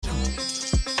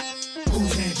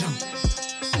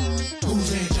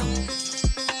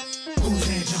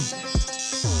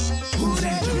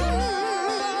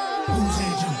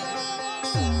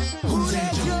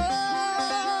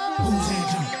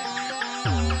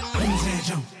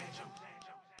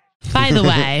By the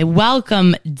way,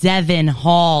 welcome Devon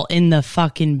Hall in the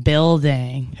fucking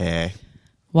building. Hey.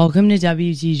 Welcome to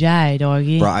WTJ,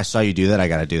 doggy. Bro, I saw you do that. I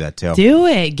got to do that too. Do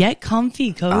it. Get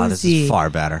comfy, cozy. Oh, this is far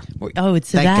better. Oh,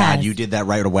 it's the Thank best. God you did that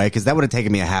right away, because that would have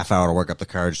taken me a half hour to work up the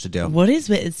courage to do. What is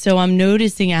it? So I'm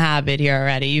noticing a habit here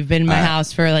already. You've been in my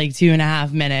house for like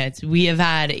 2.5 minutes. We have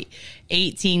had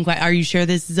 18. Are you sure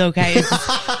this is okay?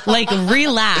 Like,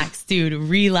 relax, dude.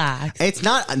 Relax. It's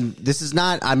not. Listen,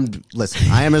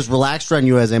 I am as relaxed around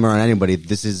you as I am around anybody.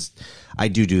 I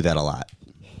do that a lot.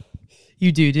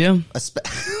 You do?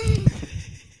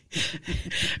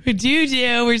 We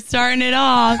do. We're starting it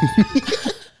off.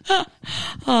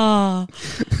 Oh.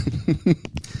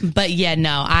 But yeah,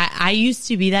 no, I used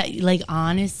to be that. Like,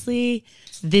 honestly,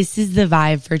 this is the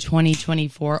vibe for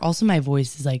 2024. Also, my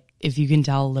voice is like, if you can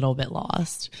tell, a little bit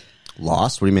lost.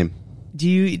 Lost? What do you mean? Do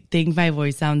you think my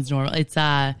voice sounds normal? It's you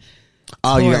got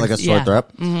like a sore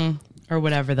throat? Mm-hmm. Or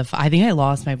whatever I think I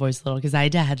lost my voice a little because I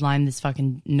had to headline this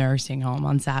fucking nursing home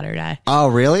on Saturday. Oh,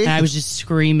 really? And I was just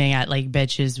screaming at like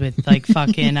bitches with like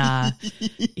fucking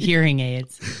hearing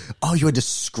aids. Oh, you had to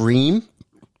scream?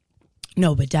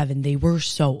 No, but Devin, they were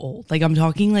so old. Like, I'm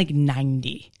talking like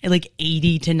 90, like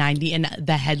 80 to 90. And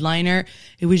the headliner,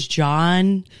 it was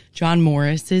John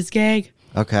Morris's gig.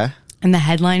 Okay. And the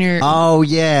headliner. Oh,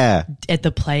 yeah. At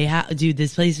the Playhouse. Dude,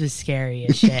 this place was scary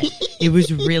as shit. It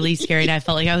was really scary. And I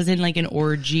felt like I was in like an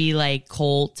orgy, like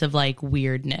cult of like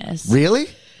weirdness. Really?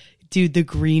 Dude, the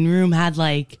green room had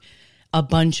like a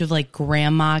bunch of like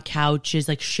grandma couches,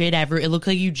 like shit ever. It looked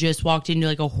like you just walked into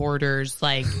like a hoarder's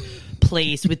like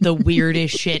place with the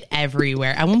weirdest shit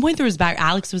everywhere. At one point there was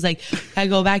Alex was like, can I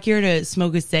go back here to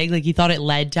smoke a cig? Like, he thought it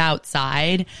led to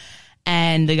outside.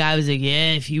 And the guy was like,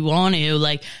 yeah, if you want to,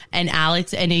 like, and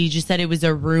he just said it was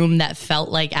a room that felt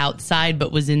like outside,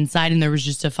 but was inside. And there was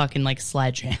just a fucking like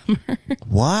sledgehammer.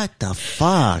 What the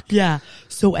fuck? Yeah.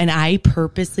 So, and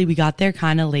we got there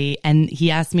kind of late, and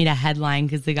he asked me to headline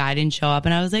because the guy didn't show up.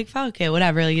 And I was like, fuck it,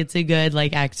 whatever. Like, it's a good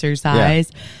like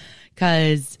exercise.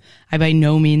 Because I by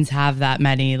no means have that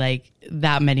many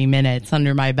minutes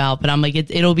under my belt, but I'm like,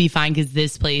 it'll be fine because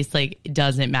this place like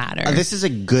doesn't matter. This is a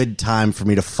good time for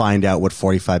me to find out what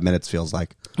 45 minutes feels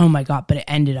like. Oh my God, but it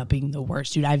ended up being the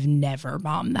worst, dude. I've never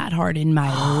bombed that hard in my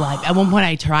life. At one point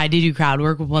I tried to do crowd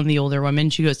work with one of the older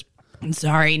women. She goes, I'm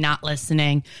sorry, not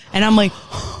listening. And I'm like,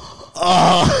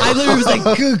 I literally was like,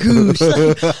 googoosh.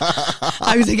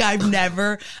 I was like, I've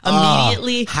never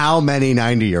immediately. How many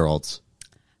 90-year-olds?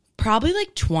 Probably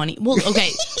like 20. Well, okay.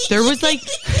 There was like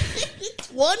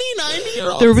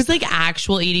 90-year-olds. There was like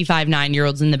actual 85,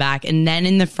 9-year-olds in the back. And then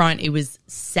in the front, it was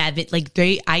 7. Like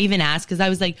I even asked because I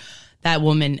was like, that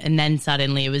woman. And then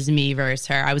suddenly it was me versus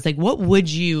her. I was like, what would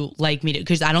you like me to?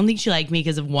 Because I don't think she liked me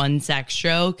because of one sex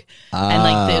stroke. And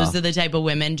like, those are the type of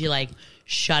women to like,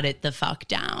 shut it the fuck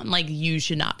down. Like, you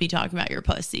should not be talking about your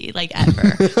pussy, like,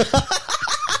 ever.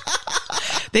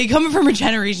 They come from a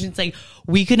generation, it's like,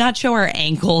 we could not show our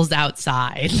ankles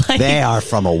outside. Like, they are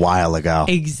from a while ago.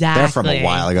 Exactly. They're from a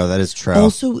while ago. That is true.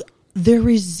 Also, there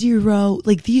is zero,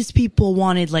 like, these people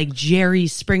wanted, like, Jerry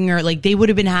Springer. Like, they would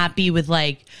have been happy with,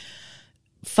 like,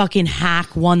 fucking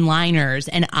hack one-liners,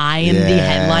 and I am the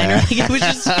headliner. Like, it was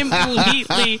just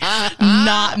completely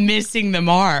not missing the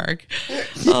mark.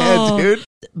 Yeah, dude.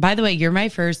 By the way, you're my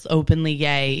first openly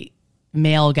gay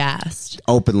male guest.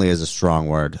 Openly is a strong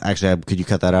word. Actually, could you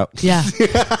cut that out? Yeah.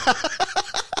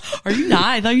 Are you not?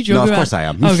 I thought you joked No, of about... course I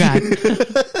am. Okay.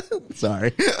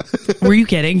 Sorry. Were you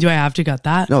kidding? Do I have to cut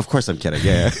that? No, of course I'm kidding.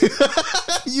 Yeah.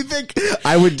 You think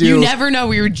I would do... You never know.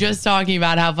 We were just talking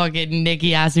about how fucking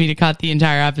Nikki asked me to cut the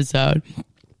entire episode.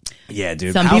 Yeah,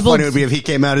 dude. Some how people... funny it would be if he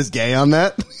came out as gay on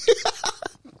that.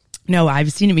 No,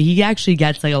 I've seen him. He actually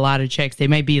gets like a lot of chicks. They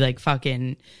might be like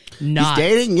fucking nuts.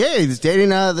 He's dating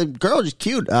the girl, just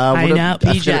cute. I know,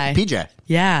 PJ. PJ.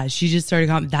 Yeah, she just started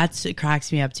it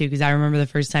cracks me up too, because I remember the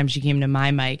first time she came to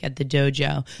my mic at the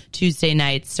dojo. Tuesday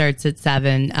night starts at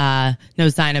 7. No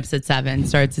signups at 7.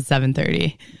 Starts at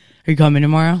 7:30. Are you coming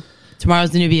tomorrow? Tomorrow's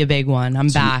going to be a big one. I'm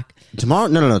back. Tomorrow?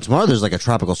 No. Tomorrow there's like a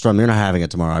tropical storm. You're not having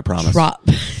it tomorrow, I promise.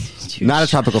 Dude, not a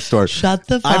tropical storm. Shut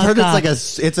the fuck up. I've heard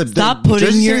it's a Stop putting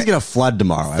Jersey City's gonna flood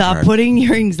tomorrow. Stop putting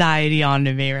your anxiety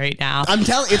onto me right now. I'm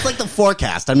telling, it's like the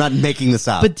forecast. I'm not making this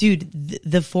up. But dude,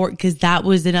 because that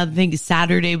was another thing.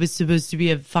 Saturday was supposed to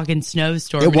be a fucking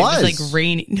snowstorm. It was. It was like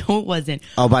raining. No, it wasn't.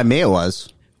 Oh, by me it was.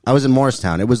 I was in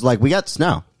Morristown. It was like, we got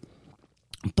snow.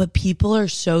 But people are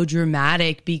so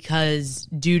dramatic because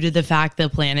due to the fact the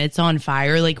planet's on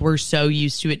fire, like we're so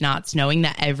used to it not snowing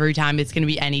that every time it's going to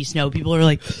be any snow, people are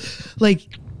like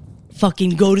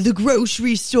fucking go to the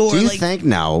grocery store. Do you like, think?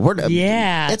 No.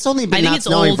 Yeah. It's only I been think not it's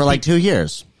snowing old for like 2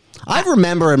 years. I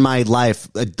remember in my life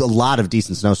a lot of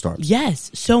decent snowstorms.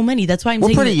 Yes, so many. That's why I'm We're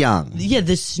saying pretty young. Yeah,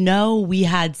 the snow we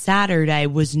had Saturday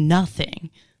was nothing.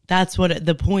 That's what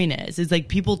the point is. Is like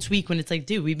people tweak when it's like,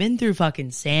 dude, we've been through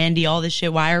fucking Sandy, all this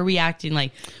shit. Why are we acting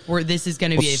like this is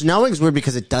going to be snowing's weird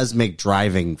because it does make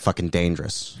driving fucking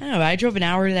dangerous. I don't know. I drove an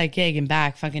hour to that gig and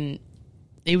back. Fucking,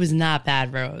 it was not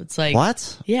bad roads. Like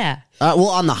what? Yeah. Well,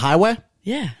 on the highway.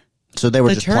 Yeah. So they were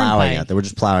The just plowing turnpike. it. They were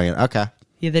just plowing it. Okay.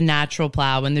 Yeah, the natural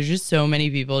plow. When there's just so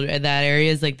many people, that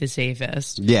area is like the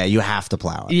safest. Yeah, you have to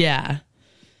plow it. Yeah.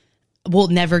 Well,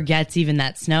 it never gets even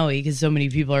that snowy because so many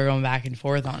people are going back and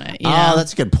forth on it. You Oh, know?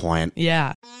 that's a good point.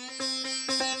 Yeah.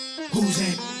 Who's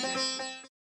that?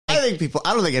 I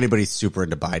don't think anybody's super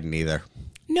into Biden either.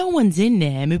 No one's into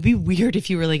him. It'd be weird if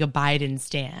you were like a Biden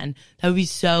stan. That would be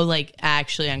so like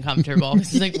actually uncomfortable.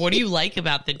 It's like, what do you like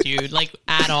about the dude? Like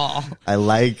at all. I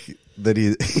like that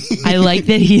he. I like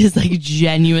that he is like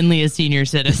genuinely a senior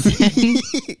citizen.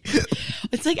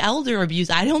 It's like elder abuse.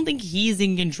 I don't think he's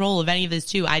in control of any of this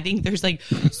too. I think there's like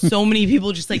so many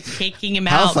people just like kicking him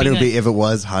out. How funny it would being be if it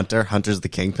was Hunter. Hunter's the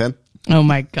kingpin. like, oh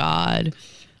my God.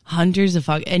 Hunter's a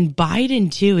fuck. And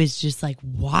Biden too is just like,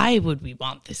 why would we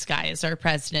want this guy as our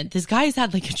president? This guy's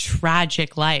had like a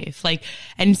tragic life. Like,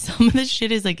 and some of this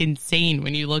shit is like insane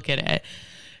when you look at it.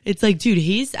 It's like, dude,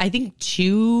 I think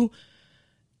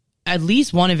at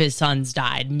least one of his sons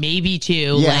died, maybe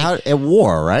two. Yeah, like, at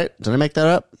war, right? Did I make that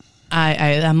up?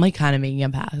 I'm like kind of making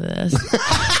up half of this.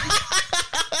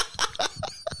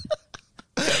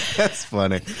 That's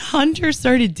funny. Hunter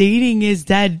started dating his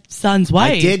dead son's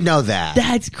wife. I did know that.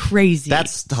 That's crazy.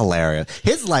 That's hilarious.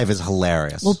 His life is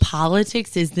hilarious. Well,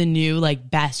 politics is the new like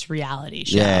best reality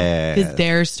show. Yeah. Because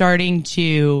they're starting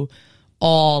to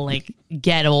all like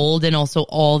get old, and also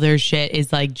all their shit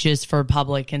is like just for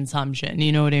public consumption.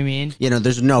 You know what I mean?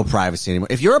 There's no privacy anymore.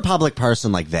 If you're a public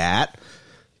person like that,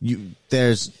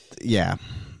 yeah.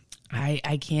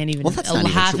 I can't even. Well, that's not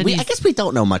even half true. of I these, guess we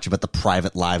don't know much about the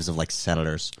private lives of like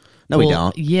senators. No, we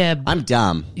don't. Yeah, I'm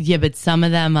dumb. yeah, but some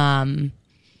of them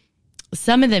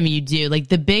you do. Like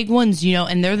the big ones,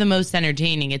 and they're the most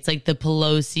entertaining. It's like the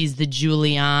Pelosi's, the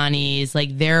Giuliani's,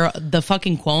 like they're the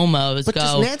fucking Cuomos. But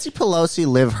does Nancy Pelosi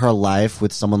live her life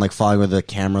with someone like following with the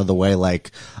camera the way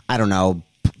like, I don't know,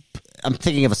 I'm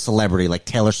thinking of a celebrity like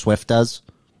Taylor Swift does?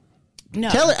 No,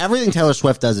 Everything Taylor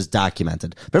Swift does is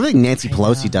documented, but everything Nancy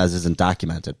Pelosi does isn't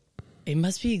documented. it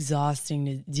must be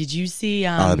exhausting. Did you see?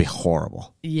 Oh, that'd be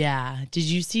horrible. Yeah. Did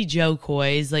you see Joe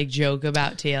Coy's like joke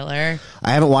about Taylor?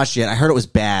 I haven't watched it yet. I heard it was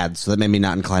bad, so that made me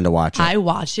not inclined to watch it. I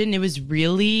watched it and it was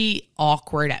really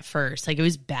awkward at first. Like it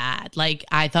was bad. Like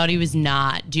I thought he was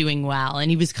not doing well,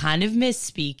 and he was kind of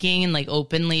misspeaking and like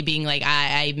openly being like,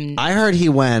 I heard he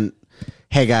went,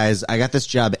 "Hey guys, I got this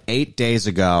job 8 days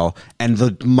ago, and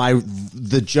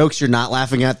the jokes you're not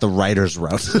laughing at, the writers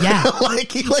wrote." Yeah.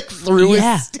 Like he like threw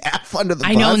his staff under the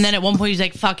bus. I know, and then at one point he's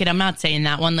like, "Fuck it, I'm not saying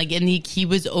that one." Like, and he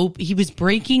was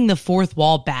breaking the fourth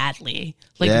wall badly,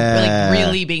 like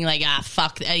really being like,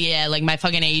 fuck, yeah, like my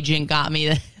fucking agent got me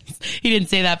this. He didn't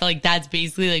say that, but like that's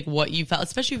basically like what you felt,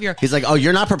 especially if you're. He's like, "Oh,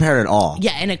 you're not prepared at all."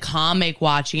 Yeah, in a comic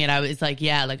watching it, I was like,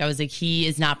 he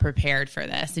is not prepared for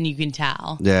this, and you can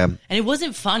tell. Yeah, and it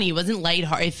wasn't funny. It wasn't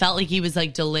lighthearted. It felt like he was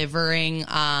like delivering.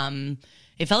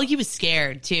 It felt like he was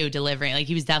scared too, delivering. Like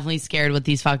he was definitely scared what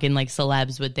these fucking like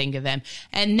celebs would think of him.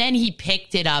 And then he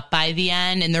picked it up by the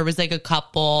end, and there was like a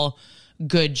couple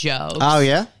good jokes. Oh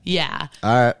yeah, yeah.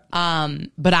 All right.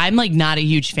 But I'm like not a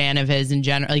huge fan of his in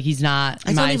general. Like he's not.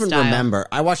 I don't even remember.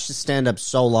 I watched his stand up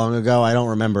so long ago. I don't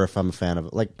remember if I'm a fan of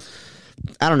it. Like,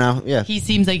 I don't know. Yeah, he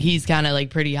seems like he's kind of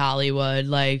like pretty Hollywood.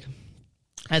 Like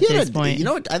at this point, you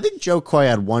know what? I think Joe Coy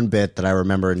had one bit that I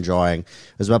remember enjoying.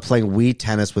 It was about playing Wii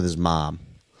tennis with his mom.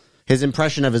 His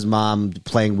impression of his mom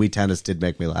playing Wii tennis did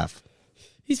make me laugh.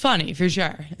 He's funny for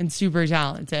sure and super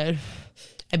talented.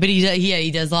 But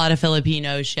he does a lot of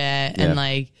Filipino shit. And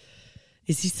like,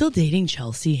 is he still dating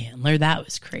Chelsea Handler? That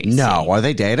was crazy. No, are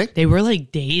they dating? They were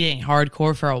like dating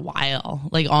hardcore for a while,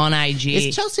 like on IG.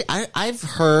 Is Chelsea? I've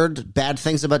heard bad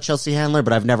things about Chelsea Handler,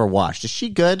 but I've never watched. Is she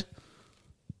good?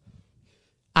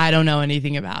 I don't know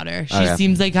anything about her. She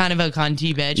seems like kind of a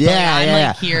cunty bitch. Yeah, but like, I'm like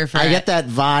yeah. here for I it. get that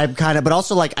vibe kind of, but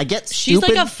also like I get She's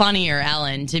stupid. like a funnier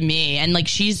Ellen to me, and like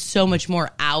she's so much more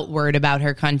outward about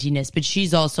her cuntiness, but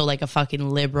she's also like a fucking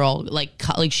liberal. Like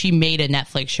she made a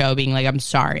Netflix show being like, "I'm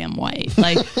sorry, I'm white."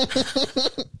 Like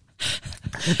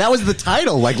that was the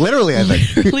title. Like literally, I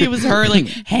think literally it was her like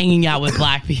hanging out with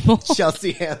black people.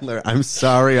 Chelsea Handler. I'm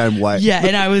sorry, I'm white. Yeah,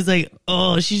 and I was like,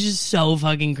 oh, she's just so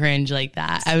fucking cringe like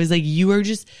that. I was like, you are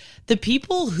just The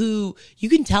people who, you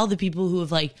can tell the people who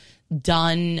have like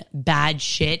done bad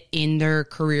shit in their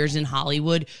careers in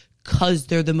Hollywood because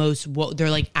they're the most, they're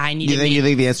like, I need You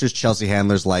think the answer is Chelsea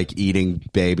Handler's like eating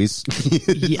babies?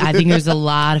 Yeah, I think there's a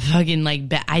lot of fucking like,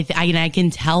 I can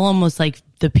tell almost like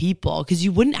the people, because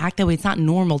you wouldn't act that way. It's not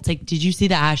normal. It's like, did you see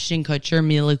the Ashton Kutcher,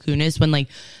 Mila Kunis, when like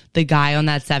the guy on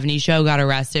that 70s show got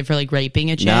arrested for like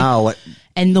raping a chick? No. What?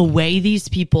 And the way these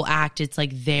people act, it's like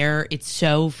it's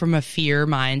so from a fear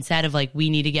mindset of like,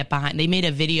 we need to get behind. They made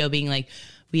a video being like,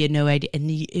 we had no idea. And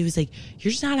it was like,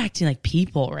 you're just not acting like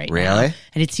people right now. Really?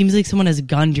 And it seems like someone has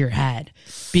gunned your head,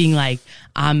 being like,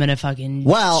 I'm going to fucking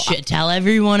tell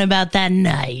everyone about that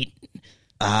night.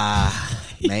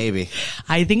 Maybe.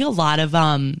 I think a lot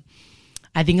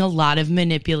of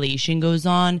manipulation goes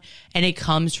on, and it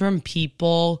comes from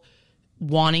people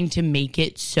wanting to make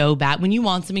it so bad. When you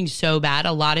want something so bad,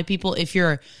 a lot of people, if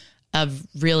you're a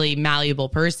really malleable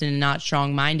person and not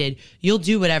strong-minded, you'll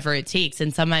do whatever it takes.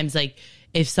 And sometimes like,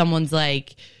 if someone's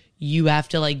like, you have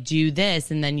to like do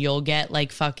this and then you'll get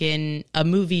like fucking a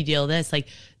movie deal, this, like,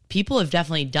 people have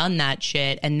definitely done that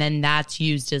shit, and then that's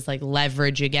used as like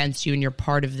leverage against you, and you're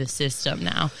part of the system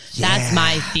now. Yeah. That's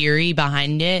my theory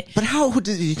behind it. But how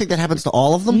do you think that happens to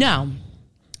all of them? No.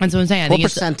 That's what I'm saying. What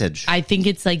percentage? I think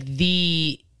it's like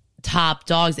the top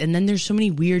dogs, and then there's so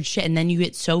many weird shit, and then you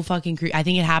get so fucking creepy. I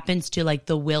think it happens to like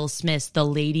the Will Smiths, the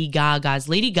Lady Gagas.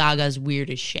 Lady Gaga's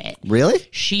weird as shit. Really?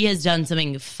 She has done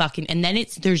something fucking, and then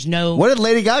there's no. What did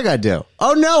Lady Gaga do?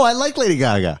 Oh no, I like Lady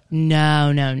Gaga.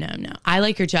 No. I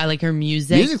like her too. I like her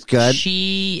music. Music's good.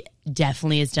 She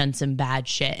definitely has done some bad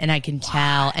shit, and I can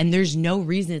tell. And there's no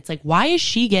reason. It's like, why is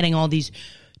she getting all these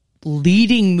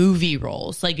leading movie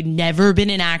roles? Like, never been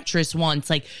an actress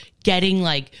once. Like, getting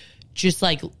like just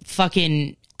like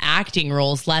fucking acting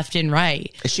roles left and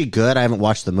right. Is she good? I haven't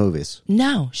watched the movies.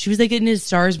 No, she was like in A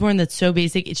Star Is Born. That's so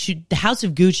basic. The House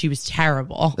of Gucci was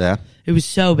terrible. Yeah, it was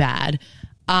so bad.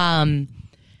 And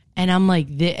I'm like,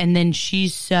 and then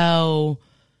she's so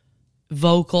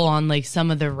vocal on like some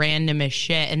of the randomest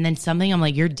shit, and then something I'm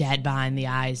like, you're dead behind the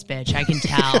eyes, bitch. I can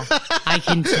tell. I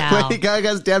can tell. Lady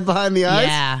Gaga's dead behind the eyes?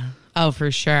 Yeah. Oh,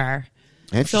 for sure.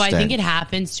 So I think it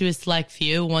happens to a select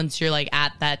few once you're like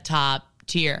at that top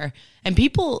tier. And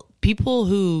people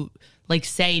who like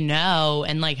say no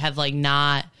and like have like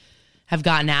not have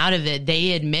gotten out of it,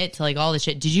 they admit to like all the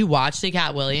shit. Did you watch the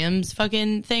Cat Williams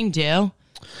fucking thing too?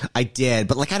 I did,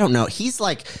 but like, I don't know. He's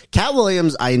like, Cat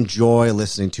Williams I enjoy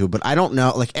listening to, but I don't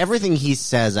know, like everything he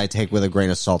says I take with a grain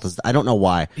of salt. I don't know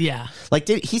why. Yeah. Like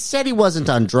he said he wasn't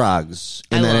on drugs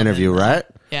in that interview, right?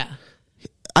 Yeah.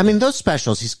 I mean, those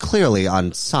specials, he's clearly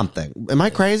on something. Am I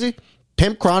crazy?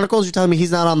 Pimp Chronicles, you're telling me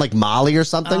he's not on like Molly or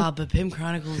something? Oh, but Pimp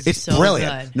Chronicles it's is so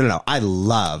brilliant. good. No, I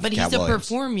love But Cat he's Williams.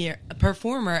 a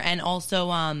performer, and also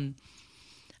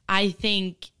I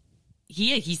think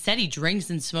he said he drinks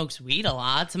and smokes weed a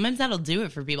lot. Sometimes that'll do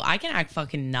it for people. I can act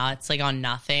fucking nuts, like on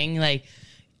nothing, like,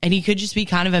 and he could just be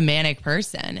kind of a manic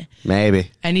person.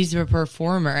 Maybe. And he's a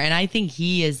performer, and I think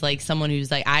he is like someone who's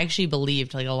like, I actually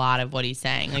believed like a lot of what he's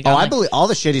saying. Like, I believe all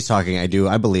the shit he's talking. I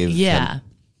believe. Yeah. him.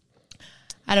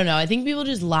 I don't know. I think people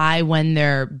just lie when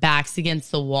their back's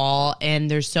against the wall, and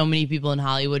there's so many people in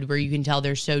Hollywood where you can tell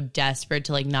they're so desperate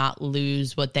to like not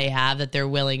lose what they have that they're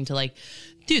willing to like,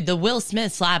 dude, the Will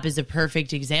Smith slap is a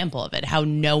perfect example of it. How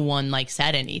no one like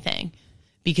said anything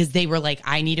because they were like,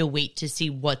 I need to wait to see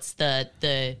what's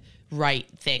the right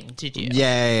thing to do.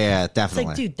 Yeah, definitely. It's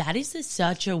like, dude, that is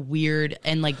such a weird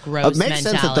and like gross It makes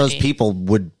mentality. sense that those people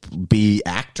would be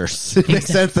actors. It makes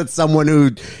sense that someone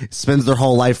who spends their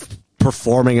whole life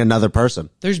performing another person.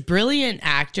 There's brilliant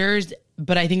actors,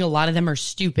 but I think a lot of them are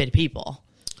stupid people.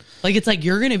 Like, it's like,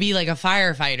 you're going to be like a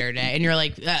firefighter today, and you're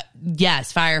like,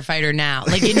 yes, firefighter now.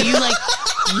 Like, and you like,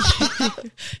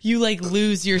 you like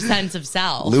lose your sense of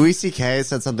self. Louis C.K.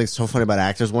 said something so funny about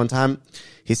actors one time.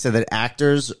 He said that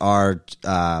actors are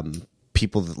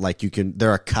people that like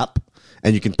they're a cup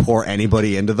and you can pour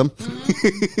anybody into them.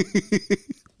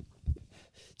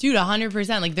 Dude,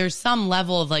 100%. Like, there's some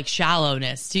level of like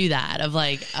shallowness to that of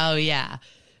like, oh yeah.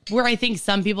 Where I think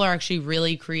some people are actually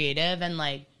really creative and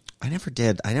like. I never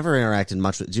did. I never interacted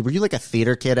much with. Were you like a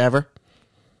theater kid ever?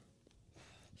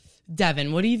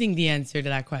 Devon, what do you think the answer to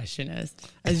that question is?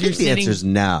 I think the answer is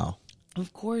no.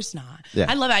 Of course not. Yeah.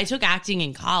 I love it. I took acting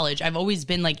in college. I've always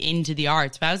been like into the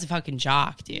arts, but I was a fucking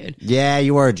jock, dude. Yeah,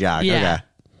 you were a jock. Yeah. Okay.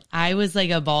 I was like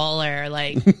a baller,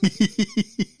 like.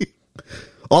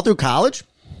 All through college?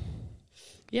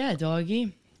 Yeah,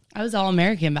 doggy. I was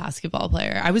all-American basketball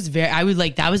player. That was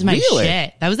my Really?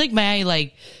 shit. That was like my,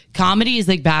 like, comedy is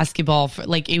like basketball.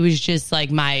 It was just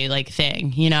like my, like,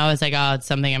 thing. You know, it's like, oh, it's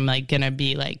something I'm like gonna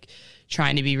be like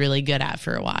trying to be really good at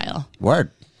for a while. Word.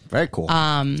 Very cool.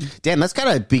 Damn, that's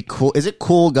gotta be cool. Is it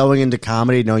cool going into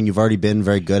comedy knowing you've already been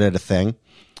very good at a thing,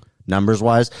 numbers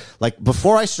wise? Like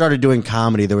before I started doing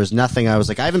comedy, there was nothing. I was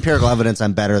like, I have empirical evidence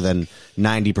I'm better than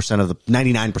 99%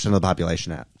 of the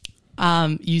population at.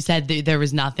 You said there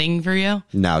was nothing for you?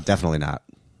 No, definitely not.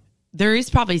 There is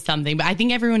probably something, but I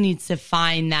think everyone needs to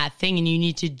find that thing, and you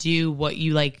need to do what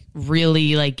you like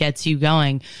really like gets you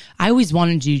going. I always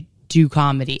wanted to do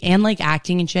comedy and like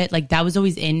acting and shit. Like that was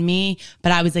always in me,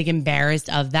 but I was like embarrassed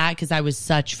of that because I was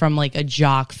such from like a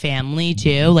jock family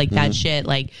too. Like that shit,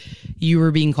 like you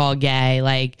were being called gay.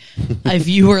 Like if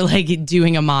you were like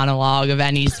doing a monologue of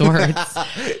any sorts.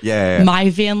 Yeah. My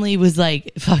family was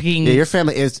like fucking. Yeah, your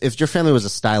family is. If your family was a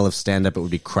style of stand up, it would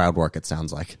be crowd work. It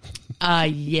sounds like.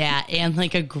 Yeah, and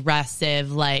like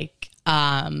aggressive, like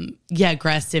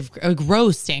aggressive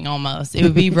roasting almost. It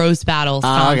would be roast battles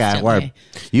constantly.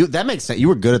 Okay, word. That makes sense. You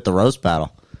were good at the roast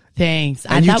battle. Thanks.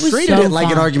 And you that was treated so it like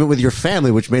fun. an argument with your family,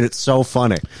 which made it so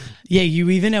funny. Yeah, you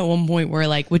even at one point were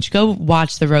like, which go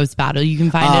watch the roast battle. You can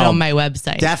find it on my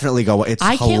website. Definitely go. It's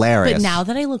I hilarious. But now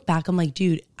that I look back, I'm like,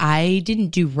 dude, I didn't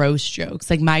do roast jokes.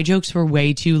 Like my jokes were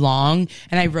way too long,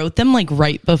 and I wrote them like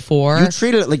right before. You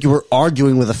treated it like you were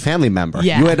arguing with a family member.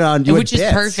 Yeah, you had which is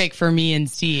bits. perfect for me and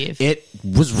Steve. It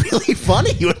was really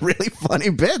funny. You had really funny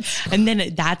bits. And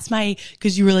then that's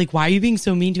because you were like, why are you being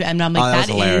so mean to it? And I'm like,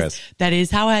 that is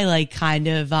how I like kind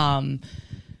of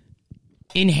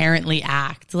inherently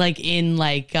act like in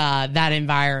like that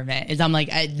environment. Is I'm like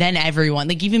then everyone,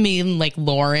 like even me and like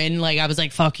Lauren, like I was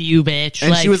like, fuck you, bitch.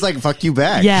 And like, she was like, fuck you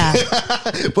back. Yeah.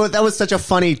 But that was such a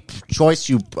funny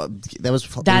choice.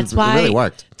 That's why it really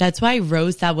worked. That's why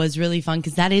roast, that was really fun,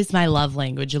 because that is my love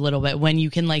language a little bit, when you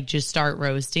can like just start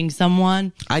roasting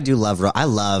someone. I do love I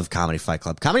love Comedy Fight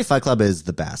Club. Comedy Fight Club is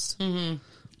the best. Mm-hmm.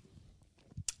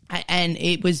 And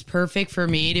it was perfect for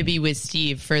me to be with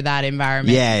Steve for that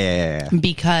environment. Yeah.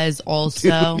 Because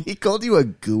also... Dude, he called you a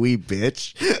gooey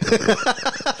bitch.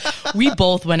 We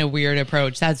both went a weird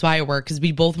approach. That's why it worked, because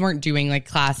we both weren't doing like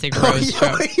classic roast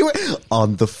jokes.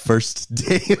 On the first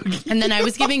day. And then I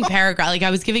was giving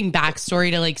I was giving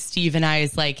backstory to like Steve and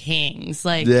I's like hangs.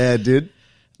 Like, yeah, dude.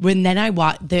 When then I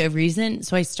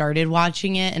so I started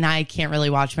watching it, and I can't really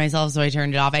watch myself, so I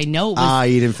turned it off. I know it was.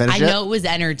 You didn't finish it? I know it was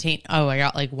entertaining. Oh, I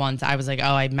got like once. I was like,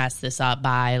 oh, I messed this up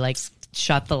by like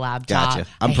shut the laptop.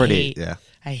 Gotcha.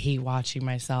 I hate watching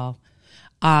myself.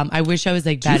 I wish I was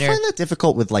like better. Do you find that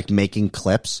difficult with like making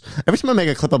clips? Every time I make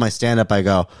a clip of my stand up, I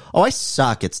go, oh, I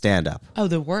suck at stand up. Oh,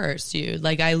 the worst, dude.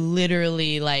 Like I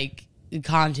literally like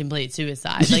contemplate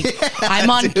suicide. Like I'm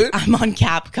on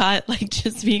CapCut, like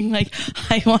just being like,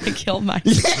 I want to kill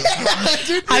myself. Yeah,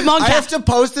 dude, I'm on. I have to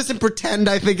post this and pretend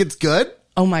I think it's good.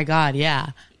 Oh my god, yeah.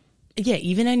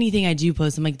 Even anything I do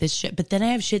post, I'm like, this shit. But then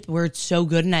I have shit where it's so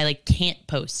good and I like can't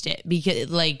post it because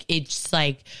like it's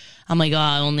like I'm like,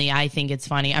 oh, only I think it's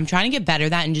funny. I'm trying to get better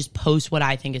at that and just post what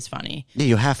I think is funny. Yeah,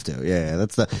 you have to. Yeah,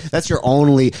 that's your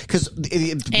only, because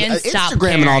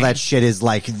Instagram and all that shit is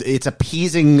like, it's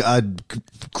appeasing a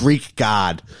Greek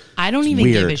god. I don't even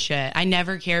give a shit. I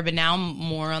never care, but now I'm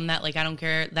more on that. Like, I don't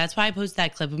care. That's why I posted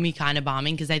that clip of me kind of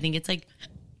bombing, because I think it's like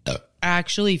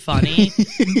actually funny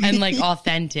and like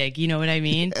authentic. You know what I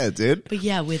mean? Yeah, dude. But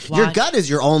yeah, with your gut is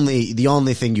the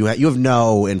only thing you have. You have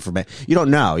no information. You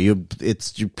don't know. You're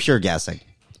pure guessing.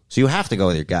 So you have to go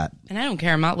with your gut. And I don't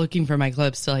care. I'm not looking for my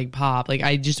clips to like pop. Like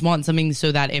I just want something so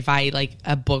that if I like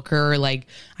a booker, like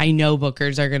I know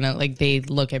bookers are gonna like, they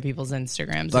look at people's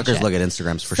Instagrams. Bookers look at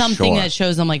Instagrams for something sure. that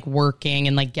shows them like working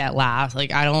and like get laughs.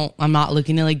 Like I'm not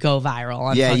looking to like go viral.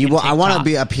 On I want to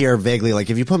be up here vaguely. Like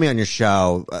if you put me on your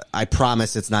show, I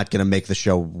promise it's not gonna make the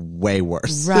show way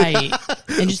worse. Right.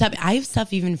 And just I have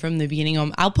stuff even from the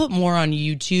beginning. I'll put more on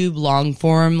YouTube, long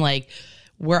form, like,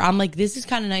 where I'm like, this is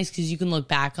kind of nice because you can look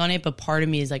back on it, but part of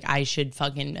me is like, I should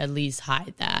fucking at least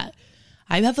hide that.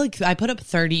 I put up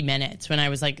 30 minutes when I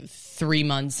was like 3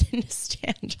 months into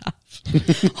stand up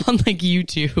on like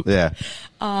YouTube. Yeah.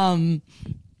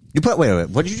 You put, wait,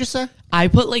 what did you just say? I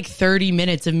put like 30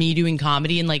 minutes of me doing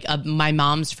comedy in like my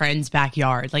mom's friend's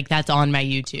backyard. Like that's on my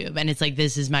YouTube. And it's like,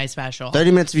 this is my special. 30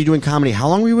 minutes of you doing comedy. How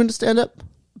long were you into stand up?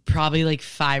 Probably like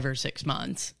 5 or 6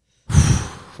 months.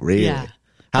 Really? Yeah.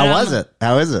 How was it?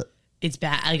 How is it? It's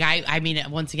bad. Like I mean,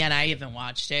 once again, I haven't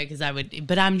watched it because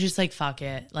but I'm just like, fuck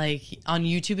it. Like on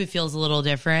YouTube, it feels a little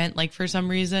different. Like for some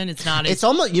reason, it's not. It's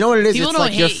almost, you know what it is? People it's don't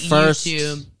like hate your first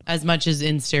YouTube as much as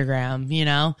Instagram. You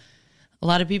know, a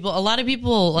lot of people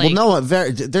like. Well, no,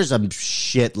 there's a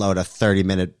shitload of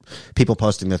 30-minute people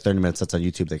posting their 30 minutes that's on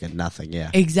YouTube. They get nothing. Yeah,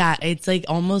 exactly. It's like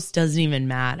almost doesn't even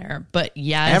matter. But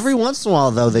yeah, every once in a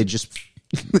while though, they just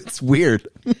it's weird.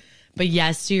 But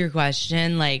yes, to your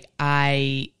question, like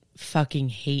I fucking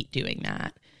hate doing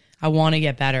that. I want to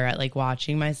get better at like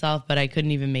watching myself, but I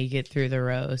couldn't even make it through the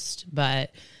roast.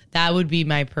 But that would be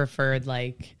my preferred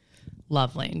like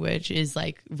love language is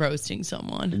like roasting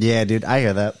someone. Yeah, dude, I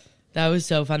hear that. That was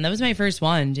so fun. That was my first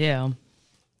one too.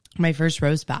 My first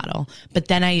roast battle. But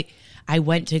then I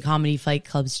went to Comedy Fight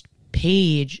Club's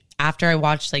page after I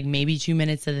watched like maybe 2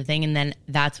 minutes of the thing, and then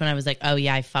that's when I was like, oh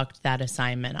yeah, I fucked that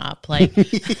assignment up. Like but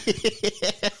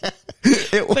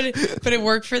it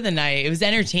worked for the night. It was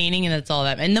entertaining, and that's all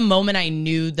that. And the moment I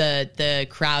knew the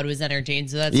crowd was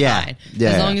entertained, so that's fine. Yeah,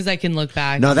 as long as I can look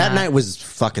back. No, that night was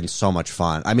fucking so much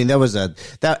fun. I mean, that was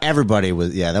everybody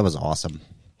was that was awesome.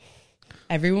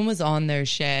 Everyone was on their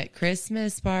shit.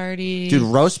 Christmas party. Dude,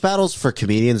 roast battles for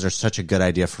comedians are such a good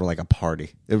idea for like a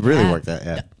party. It really worked out,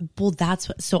 yeah. Well, that's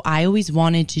what, so I always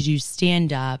wanted to do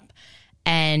stand up,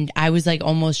 and I was like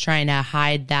almost trying to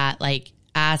hide that like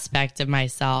aspect of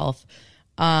myself.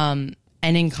 And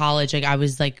in college, like I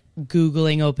was like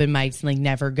Googling open mics and like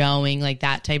never going, like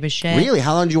that type of shit. Really?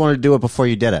 How long did you want to do it before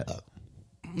you did it?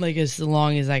 Like as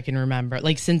long as I can remember.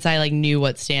 Like since I like knew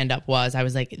what stand up was, I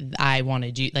was like, I want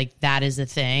to do like that is a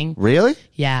thing. Really?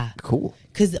 Yeah. Cool.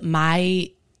 Because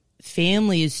my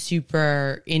family is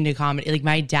super into comedy. Like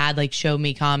my dad like showed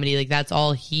me comedy. Like that's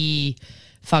all he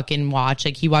fucking watched.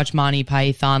 Like he watched Monty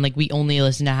Python. Like we only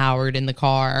listened to Howard in the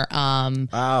car.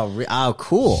 Oh,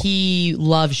 cool. He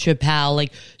loved Chappelle.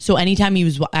 Like so, anytime he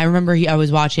was, I remember I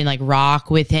was watching like Rock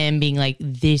with him, being like,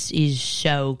 "This is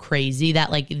so crazy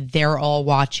that like they're all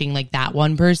watching like that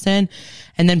one person."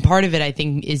 And then part of it, I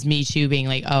think, is me too being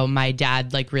like, "Oh, my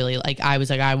dad like really like." I was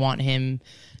like, I want him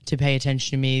to pay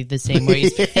attention to me the same way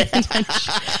he's paying attention.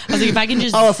 I was like, if I can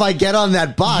just... Oh, if I get on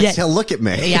that box, he'll look at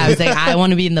me. Yeah, I was like, I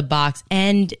want to be in the box.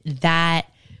 And that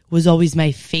was always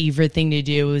my favorite thing to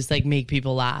do, was like make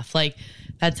people laugh. Like,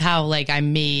 that's how like I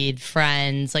made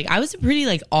friends. Like, I was a pretty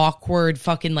like awkward,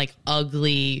 fucking like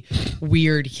ugly,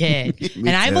 weird kid. And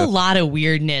I have a lot of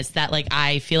weirdness that like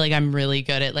I feel like I'm really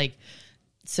good at like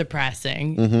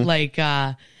suppressing. Mm-hmm.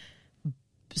 Like,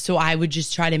 so I would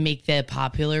just try to make the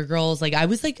popular girls. Like I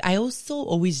was like, I also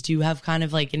always do have kind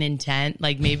of like an intent.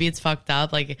 Like maybe it's fucked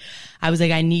up. Like I was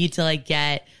like, I need to like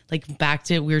get like back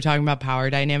to, we were talking about power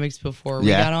dynamics before we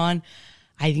got on.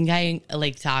 I think I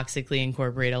like toxically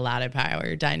incorporate a lot of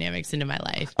power dynamics into my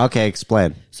life. Okay,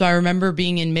 explain. So I remember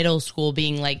being in middle school,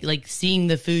 being like seeing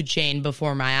the food chain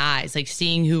before my eyes, like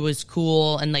seeing who was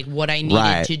cool and like what I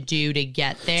needed to do to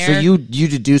get there. So you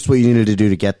deduced what you needed to do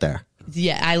to get there.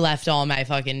 Yeah, I left all my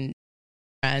fucking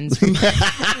friends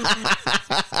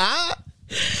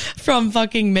from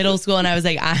fucking middle school, and I was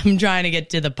like, I'm trying to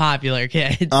get to the popular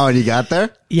kids. Oh, and you got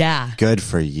there? Yeah. Good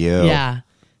for you. Yeah.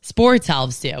 Sports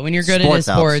helps too. When you're good at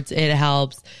sports, it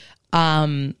helps.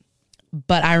 But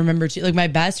I remember too, like my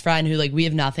best friend who like we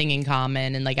have nothing in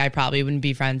common, and like I probably wouldn't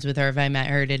be friends with her if I met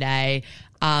her today.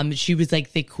 She was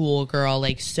like the cool girl,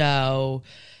 like so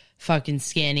fucking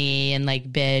skinny and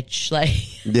like bitch,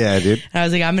 like yeah, dude. And I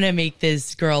was like, I'm gonna make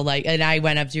this girl like, and I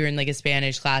went up to her in like a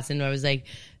Spanish class, and I was like,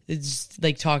 just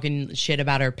like talking shit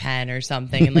about her pen or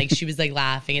something, and like she was like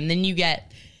laughing, and then you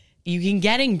can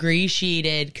get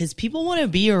ingratiated because people want to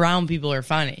be around people who are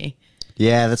funny.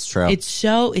 Yeah, that's true. It's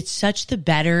such the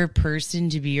better person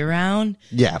to be around.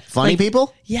 Yeah, funny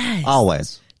people. Yes,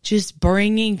 always. Just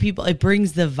bringing people, it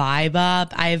brings the vibe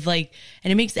up. I've like,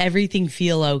 and it makes everything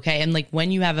feel okay. And like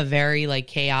when you have a very like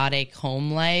chaotic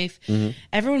home life,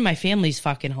 everyone in my family's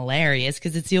fucking hilarious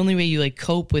because it's the only way you like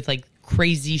cope with like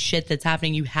crazy shit that's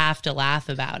happening. You have to laugh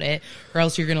about it or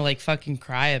else you're gonna like fucking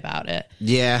cry about it.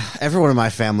 Yeah, everyone in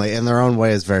my family in their own way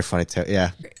is very funny too.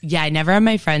 Yeah, I never have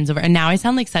my friends over, and now I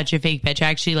sound like such a fake bitch. I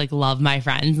actually like love my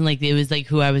friends, and like it was like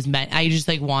who I was meant. I just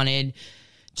like wanted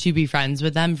to be friends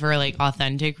with them for like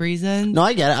authentic reasons. No,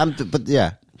 I get it. But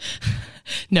yeah.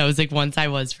 No, it was like once I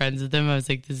was friends with them, I was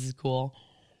like, this is cool.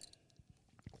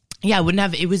 Yeah, I wouldn't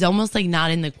have, it was almost like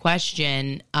not in the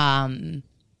question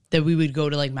that we would go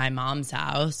to like my mom's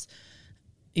house.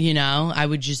 You know, I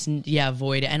would just,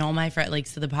 avoid it. And all my friends, like,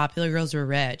 so the popular girls were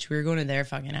rich. We were going to their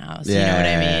fucking house. You know what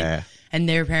I mean? Yeah. And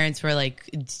their parents were like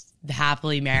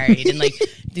happily married and like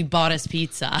they bought us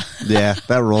pizza. Yeah,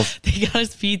 that rules. They got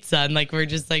us pizza and like we're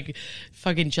just like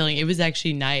fucking chilling. It was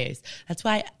actually nice. That's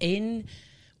why in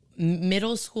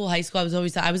middle school, high school, I was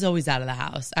always out of the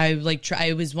house. I like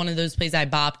it was one of those places I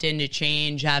bopped in to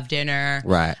change, have dinner.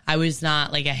 Right. I was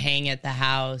not like a hang at the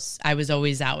house. I was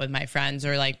always out with my friends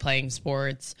or like playing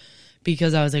sports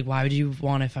because I was like, why would you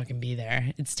want to fucking be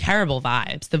there? It's terrible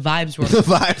vibes. The vibes were The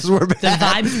vibes were bad. the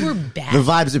vibes were bad. The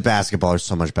vibes of basketball are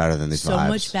so much better than these So vibes.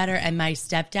 much better. And my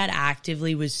stepdad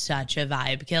actively was such a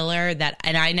vibe killer that,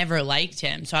 and I never liked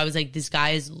him. So I was like, this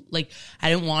guy is like, I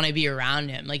didn't want to be around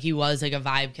him. Like he was like a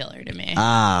vibe killer to me.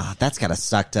 Ah, that's gotta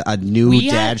suck. To a new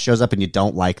dad shows up and you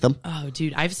don't like them. Oh,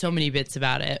 dude, I have so many bits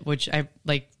about it, which I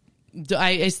like.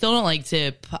 I still don't like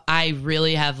to. I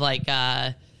really have like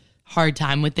a hard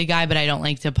time with the guy, but I don't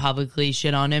like to publicly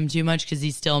shit on him too much because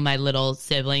he's still my little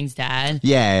sibling's dad.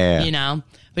 Yeah. You know,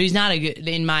 but he's not a good.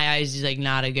 In my eyes, he's like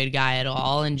not a good guy at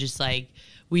all, and just like.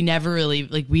 We never really,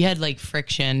 like, we had, like,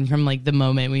 friction from, like, the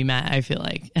moment we met, I feel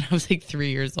like. And I was, like, 3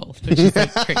 years old, which is,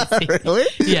 like, crazy. Really?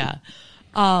 Yeah.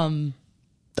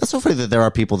 That's so funny that there are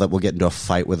people that will get into a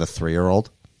fight with a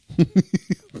 3-year-old.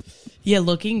 Yeah,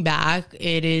 looking back,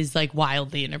 it is, like,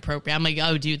 wildly inappropriate. I'm like,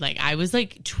 oh, dude, like, I was,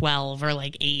 like, 12 or,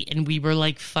 like, 8, and we were,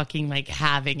 like, fucking, like,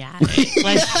 having at it.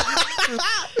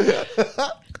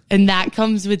 Like, and that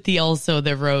comes with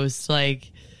the roast.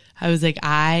 Like, I was like,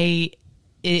 I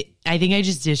think I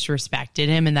just disrespected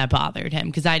him, and that bothered him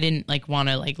because I didn't like want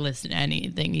to like listen to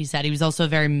anything he said. He was also a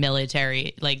very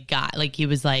military like guy. Like he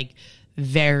was like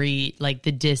very like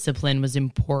the discipline was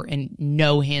important.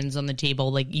 No hands on the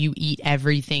table. Like you eat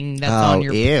everything that's on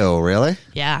your. Ew, really?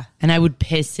 Yeah, and I would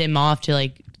piss him off to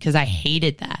like because I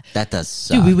hated that. That does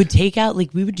suck. Dude, we would take out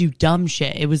like we would do dumb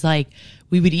shit. It was like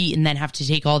we would eat and then have to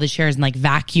take all the chairs and like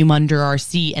vacuum under our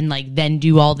seat and like then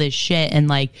do all this shit and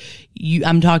like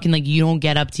I'm talking like you don't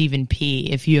get up to even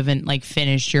pee if you haven't like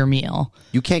finished your meal.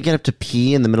 You can't get up to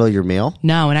pee in the middle of your meal?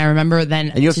 No, and I remember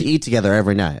then And you have to eat together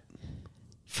every night.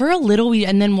 for a little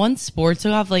and then once sports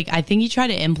took off, like I think he tried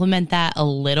to implement that a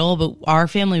little, but our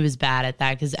family was bad at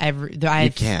that because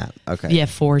You can't. Okay. Yeah,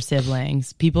 4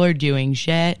 siblings. People are doing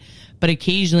shit. But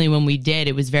occasionally when we did,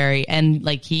 it was and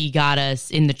like he got us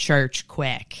in the church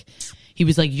quick. He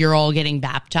was like, you're all getting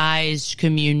baptized,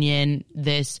 communion,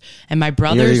 this. And my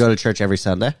brothers. You go to church every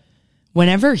Sunday?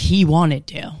 Whenever he wanted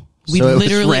to. We So it was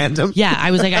literally random? Yeah,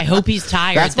 I was like, I hope he's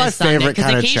tired. That's my this Sunday. favorite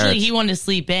kind of occasionally church. he wanted to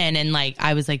sleep in, and like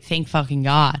I was like, thank fucking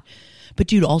God. But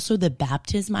dude, also the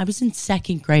baptism. I was in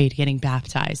 2nd grade getting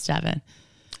baptized, Devon.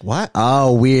 What?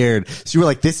 Oh, weird. So you were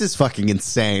like, this is fucking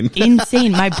insane.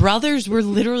 Insane. My brothers were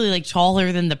literally like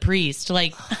taller than the priest,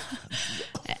 like,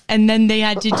 and then they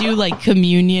had to do like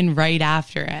communion right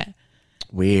after it.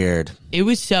 Weird. It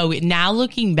was so. Now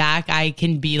looking back, I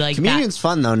can be like Communion's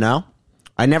fun though. No,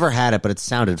 I never had it, but it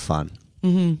sounded fun.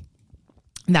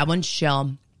 that one's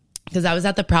chill. Because I was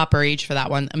at the proper age for that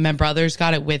one. And my brothers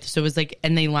got it with, so it was like,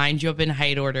 and they lined you up in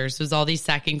height order. So it was all these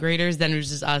 2nd graders. Then it was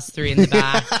just us 3 in the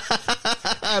back.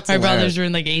 My brothers were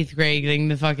in like 8th grade getting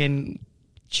the fucking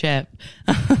chip,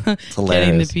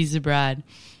 getting the piece of bread.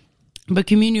 But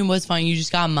communion was fun. You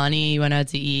just got money. You went out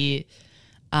to eat.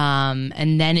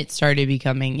 And then it started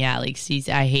becoming, like,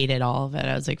 I hated all of it.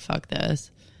 I was like, fuck this.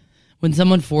 When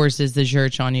someone forces the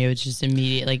church on you, it's just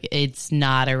immediate. Like, it's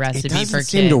not a recipe for kids. It doesn't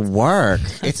seem to work.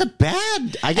 It's a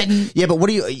bad. But what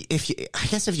do you? I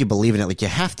guess if you believe in it, like you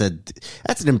have to.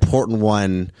 That's an important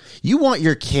one. You want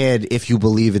your kid, if you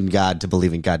believe in God, to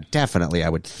believe in God. Definitely, I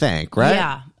would think, right?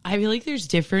 Yeah, I feel like there's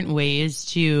different ways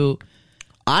to.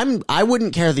 I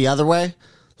wouldn't care the other way.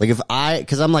 Like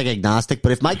because I'm like agnostic.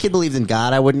 But if my kid believed in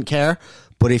God, I wouldn't care.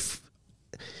 But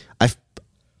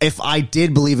if I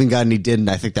did believe in God and he didn't,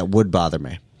 I think that would bother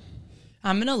me.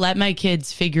 I'm going to let my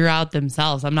kids figure out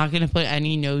themselves. I'm not going to put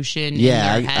any notion in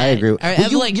their head. I agree.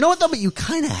 Like, you know what, though? But you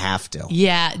kind of have to.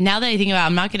 Yeah. Now that I think about it,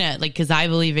 I'm not going to, like, because I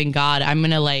believe in God, I'm going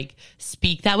to, like,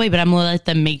 speak that way, but I'm going to let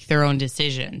them make their own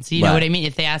decisions. You know what I mean?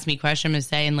 If they ask me a question, I'm going to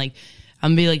say, and, like,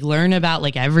 I'm going to be, like, learn about,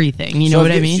 like, everything. You know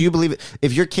what I mean? So you believe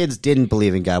if your kids didn't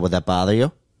believe in God, would that bother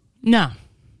you? No.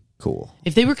 Cool.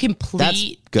 If they were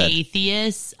complete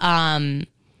atheists,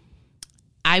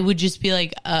 I would just be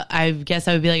like, I guess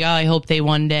I would be like, oh, I hope they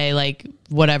one day, like,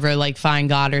 whatever, like, find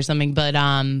God or something. But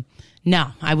no,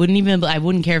 I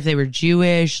wouldn't care if they were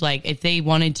Jewish. Like, if they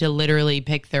wanted to literally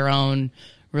pick their own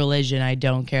religion, I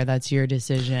don't care. That's your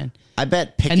decision. I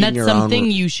bet picking and that's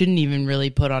something you shouldn't even really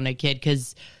put on a kid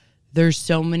because there's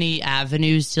so many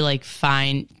avenues to, like,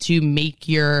 make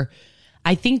your,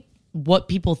 I think, what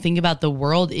people think about the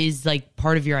world is like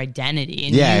part of your identity.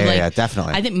 And yeah,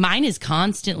 definitely. I think mine is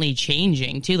constantly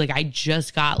changing too. Like I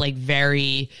just got like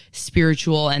very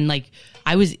spiritual and like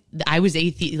I was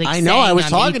atheist. Like, I know. I was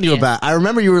talking to you about. I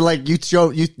remember you were like, you.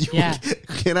 Yeah.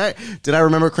 Did I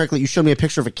remember correctly? You showed me a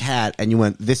picture of a cat, and you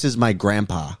went, "This is my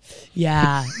grandpa."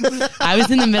 Yeah, I was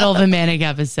in the middle of a manic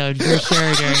episode for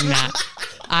sure during that.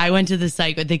 I went to the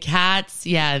psych. The cats,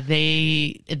 yeah,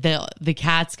 the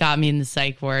cats got me in the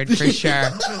psych ward for sure.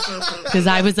 Because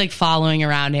I was like following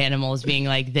around animals, being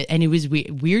like, and it was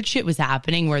weird shit was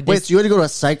happening. Where Wait, so you had to go to a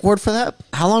psych ward for that?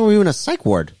 How long were you in a psych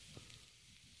ward?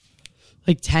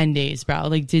 Like 10 days, bro.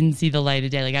 Like didn't see the light of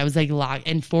day. Like I was like locked,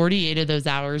 and 48 of those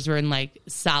hours were in like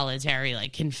solitary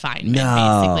like confinement,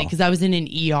 basically. Because I was in an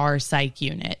ER psych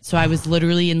unit, so I was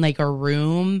literally in like a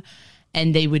room,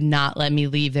 and they would not let me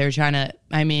leave. They were trying to.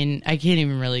 I mean, I can't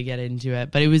even really get into it,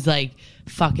 but it was like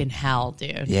fucking hell,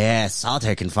 dude. Yeah,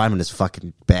 solitary confinement is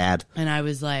fucking bad. And I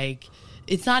was like,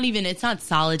 it's not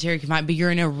solitary confinement, but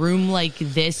you're in a room like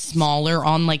this smaller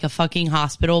on like a fucking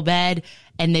hospital bed,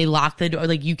 and they lock the door.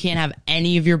 Like you can't have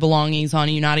any of your belongings on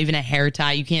you, not even a hair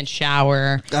tie. You can't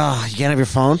shower. Oh, you can't have your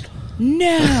phone?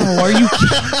 No. Are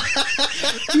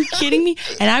you kidding me?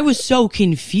 And I was so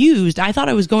confused. I thought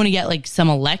I was going to get like some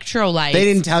electrolytes. They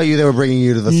didn't tell you they were bringing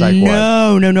you to the psych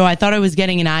ward? No. I thought I was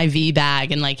getting an IV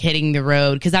bag and like hitting the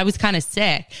road because I was kind of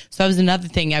sick. So that was another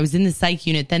thing. I was in the psych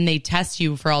unit. Then they test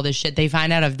you for all this shit. They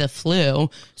find out of the flu.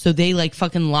 So they like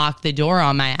fucking locked the door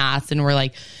on my ass and were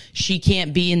like, she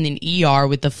can't be in the ER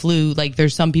with the flu. Like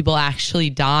there's some people actually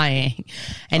dying.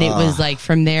 And it was like,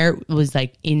 from there, it was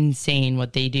like insane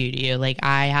what they do to you. Like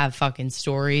I have fucking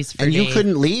stories for And you days.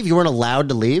 couldn't leave? You weren't allowed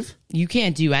to leave? You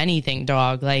can't do anything,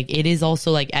 dog. Like it is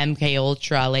also like MK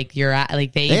Ultra. Like you're at,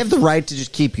 like They have the right to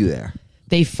just keep you there.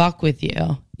 they fuck with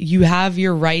you. You have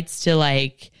your rights to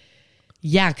like,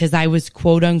 yeah, because I was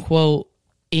quote unquote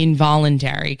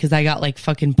involuntary because I got like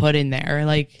fucking put in there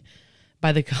like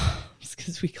by the cops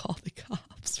because we call the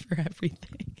cops for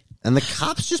everything. And the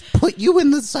cops just put you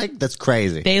in the psych? That's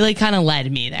crazy. They like kind of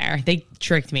led me there. They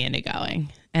tricked me into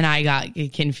going. And I got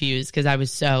confused because I was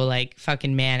so like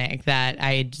fucking manic that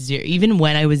I had zero. Even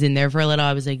when I was in there for a little,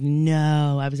 I was like,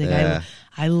 no. I was like, Yeah.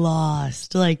 I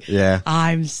lost. Like, Yeah.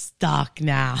 I'm stuck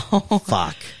now.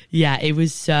 Fuck. Yeah, it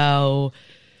was so.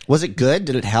 Was it good?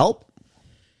 Did it help?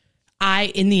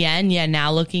 In the end, yeah,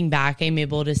 now looking back, I'm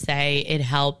able to say it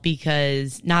helped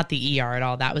because not the ER at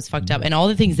all. That was fucked up. And all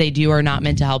the things they do are not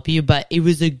meant to help you, but it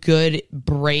was a good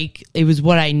break. It was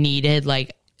what I needed.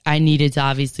 Like, I needed to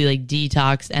obviously like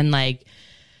detox. And like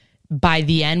by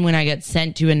the end, when I got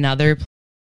sent to another place,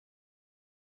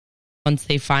 once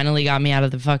they finally got me out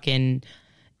of the fucking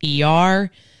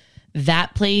ER,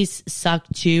 that place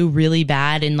sucked too really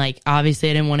bad. And like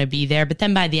obviously I didn't want to be there. But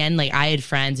then by the end, like I had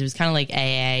friends. It was kind of like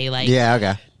AA. Like Yeah,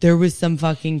 okay. there was some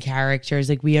fucking characters.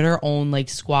 Like we had our own like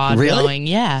squad Really? going.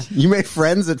 Yeah. You made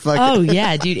friends at fucking... Oh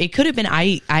yeah, dude. It could have been.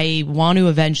 I want to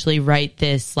eventually write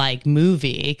this like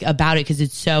movie about it because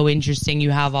it's so interesting.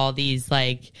 You have all these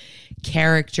like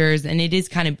characters, and it is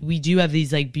kind of. We do have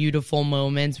these like beautiful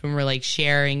moments when we're like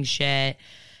sharing shit,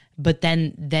 but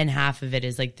then half of it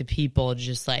is like the people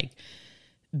just like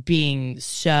being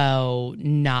so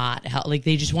not like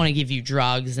they just want to give you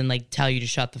drugs and like tell you to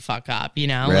shut the fuck up. You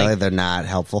know? Really? Like, They're not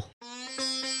helpful?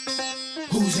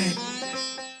 Who's that?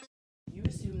 you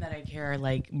assume that I care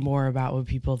like more about what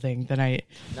people think than I.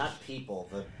 Not people,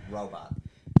 the robot.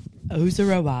 Who's a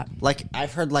robot? Like,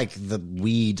 I've heard, like, the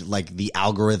weed, like, the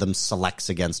algorithm selects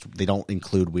against, they don't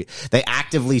include weed. They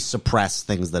actively suppress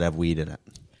things that have weed in it.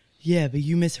 Yeah, but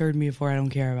you misheard me before. I don't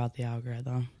care about the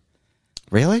algorithm.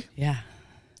 Really? Yeah.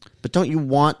 But don't you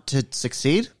want to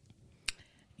succeed?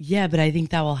 Yeah, but I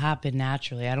think that will happen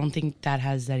naturally. I don't think that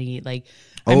has any, like...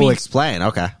 Explain.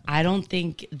 Okay. I don't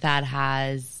think that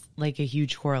has, like, a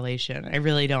huge correlation. I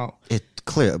really don't. It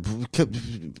clear.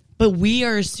 But we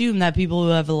are assumed that people who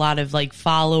have a lot of, like,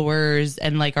 followers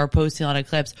and, like, are posting a lot of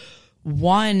clips,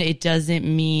 one, it doesn't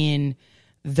mean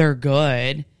they're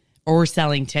good or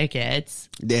selling tickets.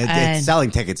 It's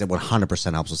selling tickets. It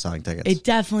 100% helps with selling tickets. It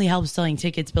definitely helps selling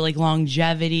tickets, but, like,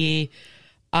 longevity,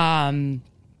 it's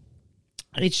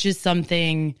just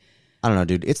something... I don't know,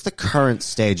 dude. It's the current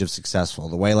stage of successful.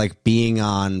 The way, like, being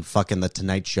on fucking The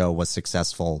Tonight Show was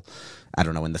successful, I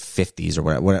don't know, in the 50s or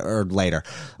whatever, or later.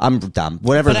 I'm dumb.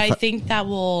 Whatever. But I think that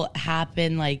will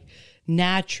happen, like,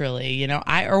 naturally, you know?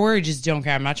 Or I just don't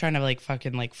care. I'm not trying to, like,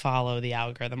 fucking, like, follow the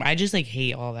algorithm. I just, like,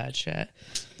 hate all that shit.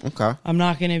 Okay. I'm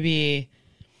not going to be...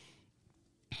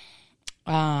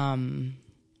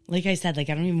 like I said,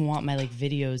 like, I don't even want my, like,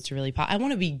 videos to really pop. I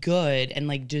want to be good and,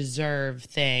 like, deserve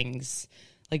things.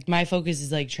 Like, my focus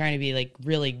is, like, trying to be, like,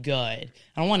 really good.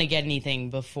 I don't want to get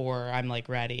anything before I'm, like,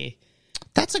 ready.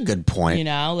 That's a good point. You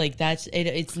know? Like, that's...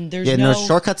 There's yeah, no,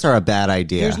 shortcuts are a bad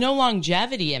idea. There's no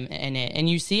longevity in it. And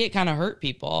you see it kind of hurt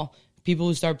people. People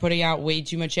who start putting out way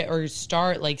too much shit or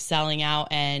start, like, selling out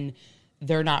and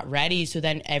they're not ready. So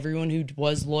then everyone who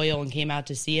was loyal and came out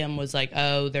to see him was like,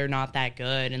 oh, they're not that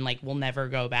good. And like, we'll never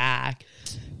go back.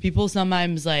 People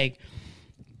sometimes like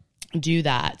do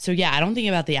that. So yeah, I don't think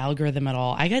about the algorithm at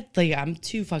all. I'm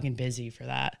too fucking busy for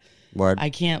that. Word.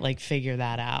 I can't like figure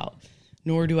that out.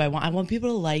 Nor do I want people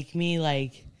to like me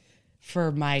like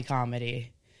for my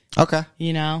comedy. Okay.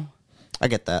 You know? I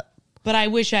get that.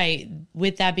 But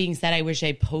with that being said, I wish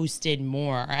I posted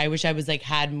more. I wish I was like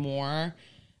had more.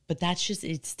 But that's just,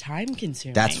 it's time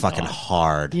consuming. That's fucking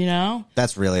hard. You know?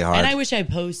 That's really hard. And I wish I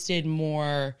posted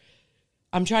more.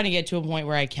 I'm trying to get to a point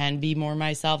where I can be more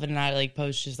myself and not like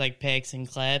post just like pics and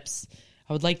clips.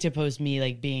 I would like to post me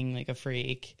like being like a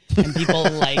freak and people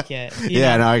like it.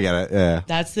 Yeah, no, I get it. Yeah.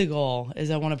 That's the goal,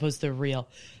 is I want to post the real.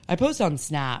 I post on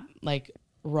Snap, like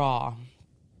raw.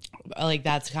 Like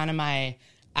that's kind of my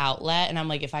outlet. And I'm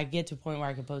like, if I get to a point where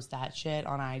I could post that shit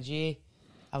on IG,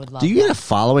 I would love Do you that. get a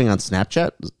following on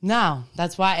Snapchat? No,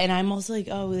 that's why. And I'm also like,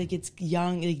 oh, like it's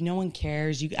young, like no one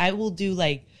cares. I will do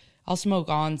like, I'll smoke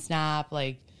on Snap,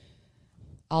 like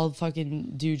I'll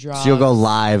fucking do drugs. So you'll go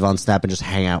live on Snap and just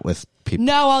hang out with people?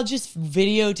 No, I'll just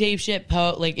videotape shit.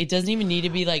 Like it doesn't even need to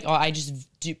be like, oh, I just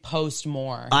do post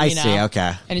more. I you know? see.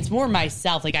 Okay. And it's more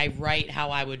myself. Like I write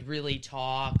how I would really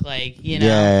talk. Like you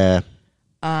know.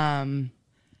 Yeah.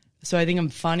 So I think I'm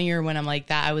funnier when I'm like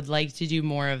that. I would like to do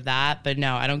more of that, but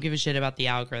no, I don't give a shit about the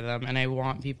algorithm, and I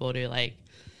want people to like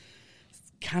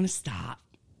kind of stop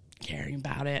caring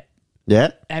about it.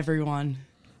 Yeah. Everyone.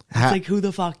 It's like, who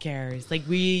the fuck cares? Like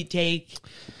we take.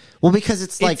 Well, because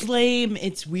it's like lame.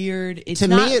 It's weird. It's to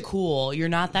not me, cool. You're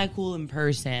not that cool in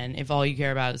person if all you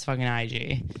care about is fucking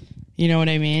IG. You know what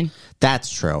I mean?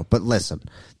 That's true. But listen,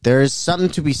 there is something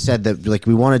to be said that like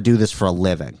we want to do this for a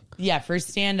living. Yeah, for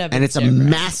stand-up. And it's a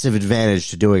massive advantage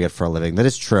to doing it for a living. That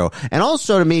is true. And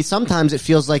also to me, sometimes it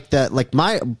feels like that, like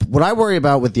what I worry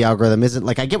about with the algorithm isn't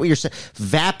like, I get what you're saying.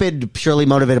 Vapid, purely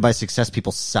motivated by success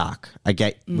people suck. I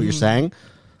get what you're saying.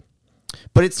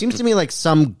 But it seems to me like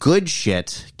some good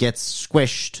shit gets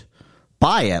squished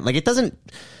by it. Like it doesn't,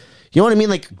 you know what I mean?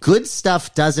 Like good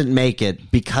stuff doesn't make it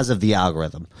because of the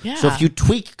algorithm. Yeah. So if you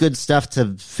tweak good stuff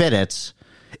to fit it,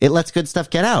 it lets good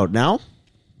stuff get out. No?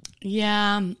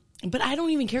 Yeah. But I don't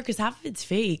even care because half of it's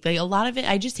fake. Like a lot of it,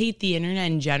 I just hate the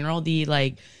internet in general, the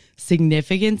like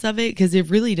significance of it, because it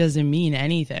really doesn't mean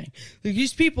anything. Like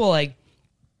these people, like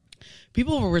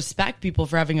people will respect people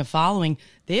for having a following.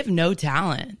 They have no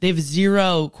talent. They have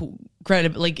zero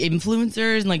credit. Like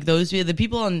influencers and like those the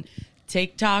people on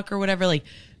TikTok or whatever. Like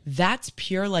that's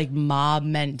pure like mob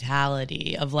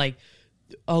mentality of like,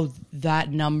 oh, that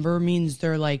number means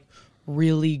they're like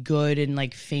really good and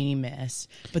like famous,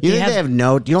 but you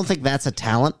don't think that's a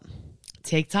talent?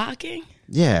 TikToking?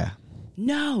 Yeah.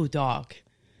 No, dog.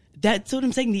 That's what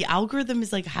I'm saying. The algorithm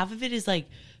is like half of it is like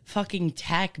fucking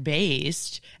tech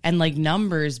based and like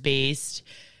numbers based,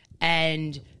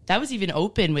 and that was even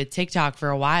open with TikTok for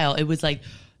a while. It was like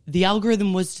the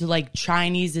algorithm was to like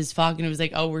Chinese as fuck, and it was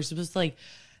like, oh, we're supposed to like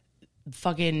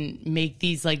fucking make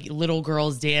these like little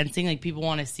girls dancing, like people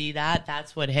want to see that.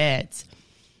 That's what hits.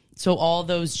 So all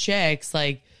those chicks,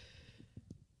 like,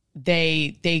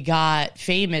 they got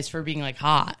famous for being, like,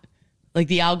 hot. Like,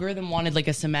 the algorithm wanted, like,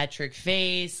 a symmetric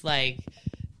face, like,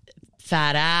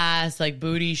 fat ass, like,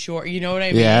 booty short. You know what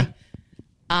I mean? Yeah.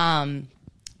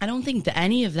 I don't think that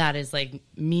any of that is, like,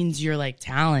 means you're, like,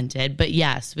 talented. But,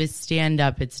 yes, with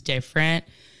stand-up, it's different.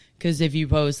 Because if you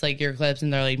post, like, your clips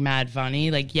and they're, like, mad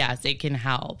funny, like, yes, it can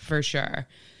help, for sure.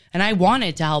 And I want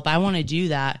it to help. I want to do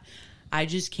that. I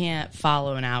just can't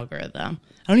follow an algorithm.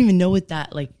 I don't even know what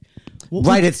that like.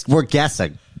 Right, we're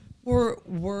guessing.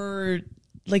 We're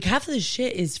like half of the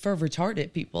shit is for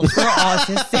retarded people. It's for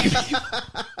autistic people.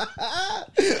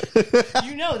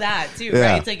 You know that too,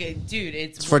 Yeah. right? It's like, dude,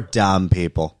 it's for dumb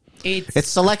people. It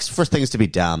selects for things to be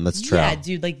dumb. That's true. Yeah,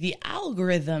 dude. Like the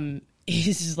algorithm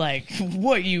is like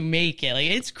what you make it. Like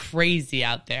it's crazy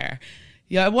out there.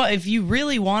 Yeah. Well, if you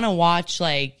really want to watch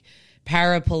like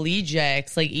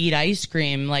paraplegics like eat ice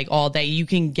cream like all day, you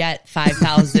can get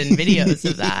 5,000 videos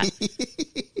of that.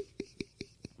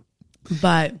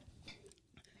 But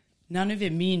none of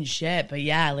it means shit. But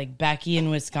yeah, like Becky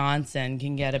in Wisconsin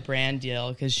can get a brand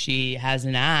deal because she has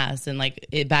an ass, and like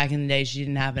back in the day she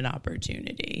didn't have an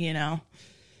opportunity, you know?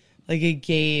 Like it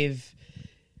gave,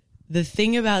 the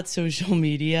thing about social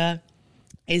media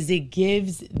is it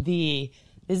gives this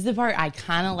is the part I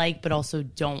kind of like but also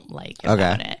don't like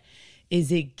about it.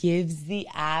 Is it gives the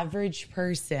average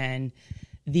person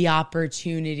the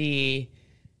opportunity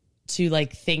to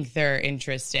like think they're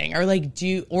interesting or like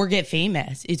or get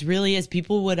famous. It really is.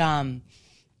 People would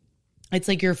it's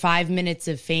like your 5 minutes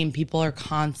of fame. People are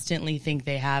constantly think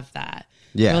they have that.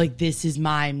 Yeah. Or like, this is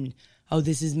my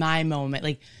moment.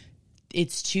 Like,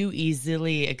 it's too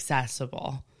easily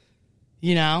accessible,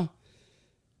 you know?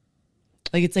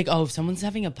 Like, it's like, oh, if someone's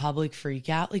having a public freak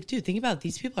out, like, dude, think about it.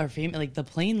 These people are famous. Like, the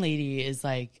plane lady is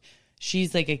like,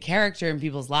 she's like a character in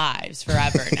people's lives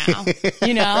forever now,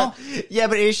 you know? Yeah,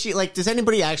 but is she, like, does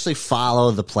anybody actually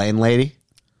follow the plane lady?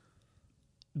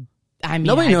 I mean,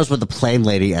 Nobody knows what the plane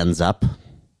lady ends up.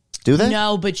 Do they?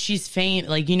 No, but she's famous.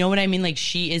 Like, you know what I mean? Like,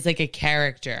 she is like a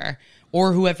character,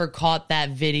 or whoever caught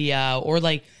that video, or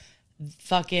like,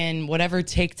 fucking whatever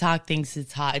TikTok thinks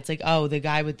it's hot. It's like, oh, the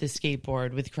guy with the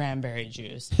skateboard with cranberry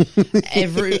juice.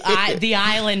 The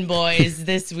Island Boys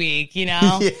this week, you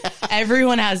know? Yeah.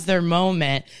 Everyone has their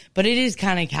moment, but it is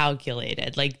kind of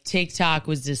calculated. Like, TikTok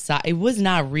was it was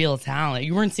not real talent.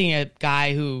 You weren't seeing a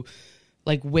guy who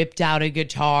like whipped out a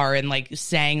guitar and like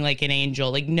sang like an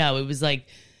angel. Like, no, it was like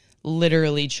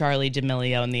literally Charlie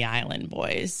D'Amelio and the Island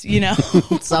Boys, you know?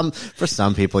 For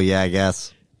some people, yeah, I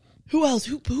guess. Who else?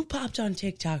 Who popped on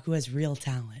TikTok who has real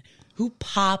talent? Who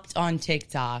popped on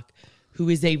TikTok who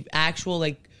is a actual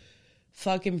like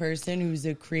fucking person who's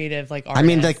a creative like artist? I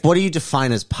mean, like, what do you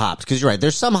define as popped? Because you're right.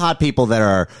 There's some hot people that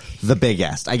are the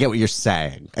biggest. I get what you're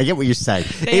saying. They have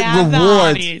the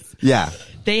hotties. Yeah.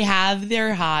 They have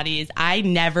their hotties. I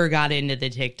never got into the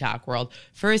TikTok world.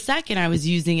 For a second, I was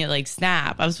using it like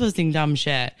Snap. I was posting dumb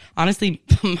shit. Honestly,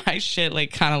 my shit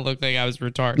like kind of looked like I was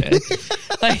retarded.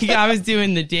 Like, I was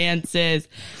doing the dances.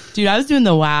 Dude, I was doing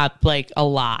the WAP like a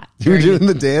lot. You were doing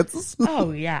the dances?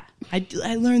 Oh, yeah. I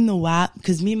learned the WAP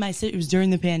because me and my sister, it was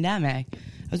during the pandemic.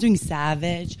 I was doing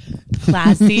Savage,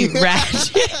 Classy,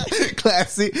 Ratchet.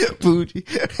 Classy, bougie.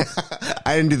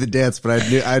 I didn't do the dance, but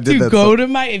I did that. Go to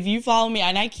if you follow me,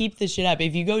 and I keep this shit up.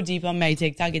 If you go deep on my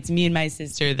TikTok, it's me and my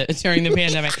sister during the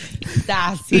pandemic.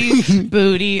 Sassy,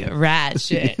 booty,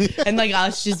 ratchet. And like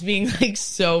us just being like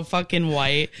so fucking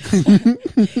white.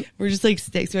 We're just like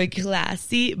sticks. We're like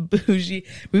classy, bougie.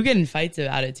 We were getting fights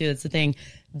about it too. That's the thing.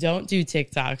 Don't do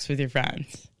TikToks with your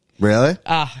friends. Really?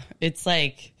 It's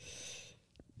like,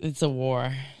 it's a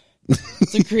war.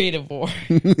 It's a creative war.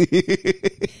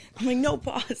 I'm like, no,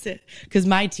 pause it. Because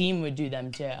my team would do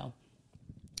them too.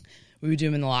 We would do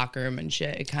them in the locker room and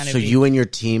shit. It kind of. So you and your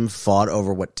team fought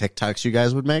over what TikToks you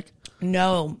guys would make?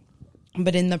 No,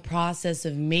 but in the process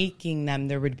of making them,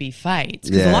 there would be fights.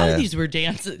 Because a lot of these were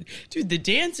dances. Dude, the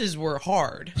dances were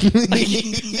hard. Like,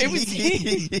 it was.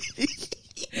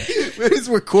 These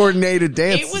were coordinated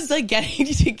dances. It was like getting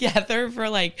together for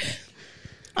like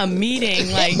a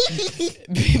meeting. Like,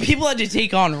 people had to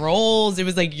take on roles. It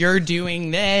was like, you're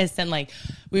doing this, and like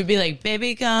we'd be like,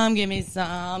 baby, come give me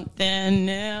something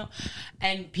new,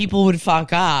 and people would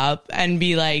fuck up and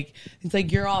be like, it's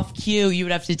like, you're off cue, you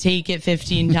would have to take it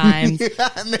 15 times. And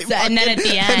then at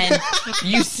the end,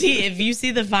 if you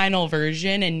see the final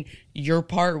version and your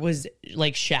part was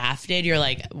like shafted, you're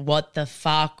like, what the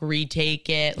fuck, retake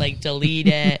it, like delete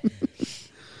it.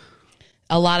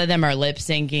 A lot of them are lip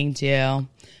syncing too.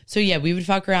 So yeah, we would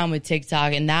fuck around with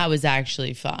TikTok, and that was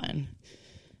actually fun.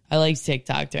 I liked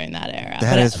TikTok during that era.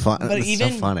 That is fun. But it's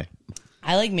even so funny.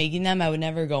 I like making them. I would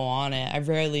never go on it. I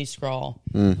rarely scroll.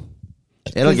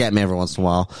 It'll get me every once in a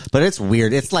while, but it's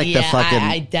weird. It's like the fucking.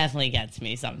 It definitely gets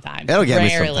me sometimes. It'll get me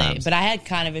sometimes. But I had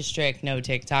kind of a strict no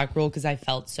TikTok rule because I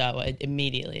felt so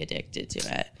immediately addicted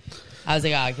to it. I was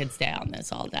like, oh, I could stay on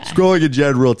this all day. Scrolling in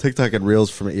general, TikTok and Reels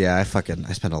for me. Yeah, I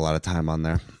spend a lot of time on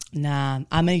there. Nah,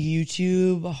 I'm a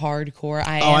YouTube hardcore.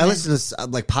 I listen to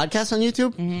like podcasts on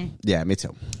YouTube. Mm-hmm. Yeah, me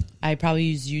too. I probably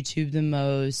use YouTube the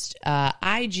most.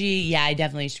 IG, yeah, I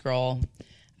definitely scroll.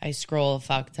 I scroll a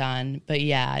fuck ton. But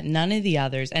yeah, none of the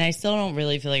others. And I still don't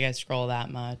really feel like I scroll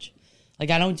that much.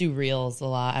 Like, I don't do Reels a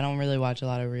lot. I don't really watch a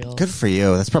lot of Reels. Good for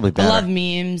you. That's probably better. I love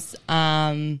memes.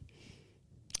 And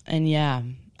yeah,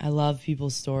 I love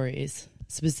people's stories.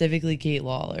 Specifically Kate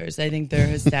Lawler's. I think they're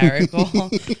hysterical.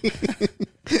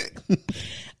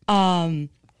 And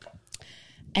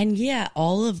yeah,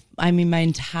 my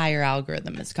entire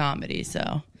algorithm is comedy,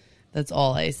 so that's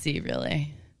all I see,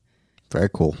 really. Very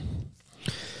cool.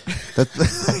 I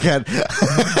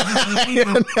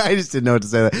just didn't know what to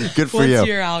say. Good for you. What's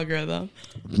your algorithm?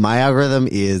 My algorithm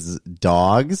is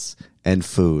dogs and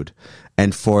food.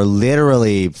 And for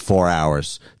literally 4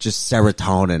 hours, just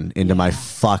serotonin into my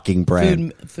fucking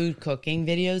brain. Food cooking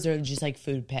videos or just like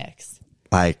food pics?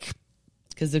 Like,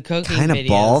 because the cooking kind of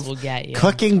videos will get you.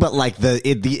 Cooking, but like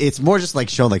it's more just like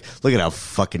showing like, look at how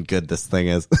fucking good this thing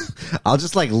is. I'll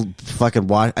just like fucking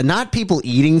watch. Not people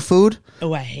eating food.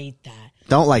 Oh, I hate that.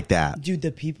 Don't like that. Dude,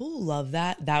 the people who love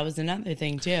that, that was another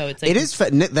thing too. It's like, it is,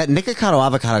 that Nikocado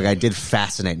avocado guy did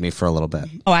fascinate me for a little bit.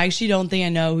 Oh, I actually don't think I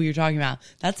know who you're talking about.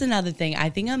 That's another thing. I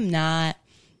think I'm not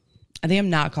I think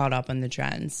I'm not caught up on the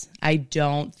trends. I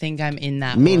don't think I'm in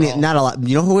that Me, world. not a lot.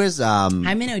 You know who is? I'm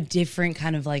in a different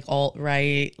kind of like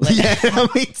alt-right. Like, Yeah,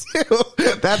 me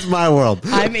too. That's my world.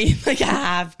 I'm in like a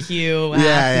half Q, half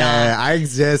Yeah. not. I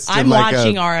exist. I'm in like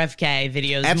watching RFK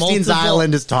videos. Epstein's multiple-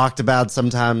 Island is talked about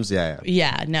sometimes. Yeah.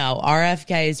 Yeah, no.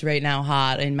 RFK is right now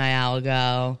hot in my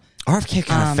algo. RFK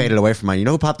kind of faded away from mine. You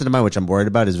know who popped into mine, which I'm worried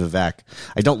about, is Vivek.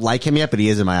 I don't like him yet, but he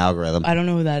is in my algorithm. I don't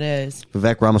know who that is.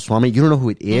 Vivek Ramaswamy. You don't know who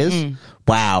it is?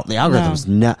 Wow, the algorithm's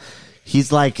not.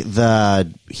 He's like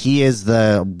he is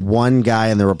the one guy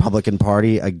in the Republican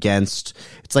Party against.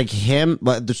 It's like him,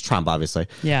 but there's Trump, obviously.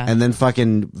 Yeah. And then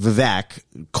fucking Vivek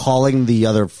calling the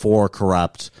other four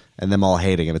corrupt, and them all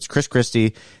hating him. It's Chris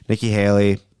Christie, Nikki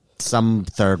Haley, some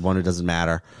third one who doesn't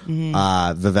matter.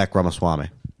 Vivek Ramaswamy.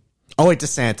 Oh wait,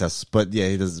 DeSantis, but yeah,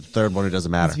 he does the third one who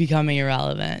doesn't matter. It's becoming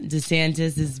irrelevant.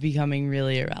 DeSantis is becoming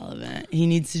really irrelevant. He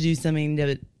needs to do something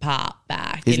to pop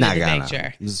back He's into not the gonna.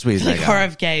 picture. He's not Like gonna.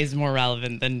 RFK is more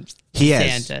relevant than He is.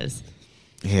 DeSantis.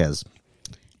 He is.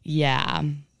 Yeah.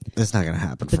 It's not going to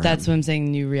happen for But that's him. what I'm saying.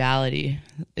 New reality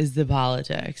is the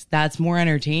politics. That's more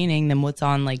entertaining than what's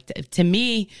on. Like to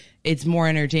me, it's more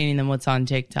entertaining than what's on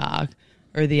TikTok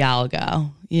or the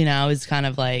algo. You know, it's kind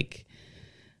of like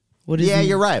what is. Yeah,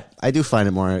 you're right. I do find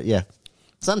it more. Yeah,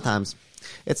 sometimes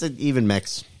it's an even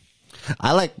mix.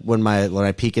 I like when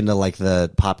I peek into like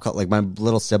the pop culture, like my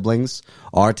little siblings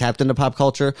are tapped into pop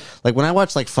culture. Like when I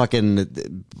watch like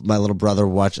fucking my little brother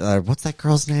watch, what's that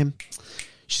girl's name?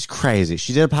 She's crazy.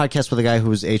 She did a podcast with a guy who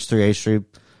was H3H3.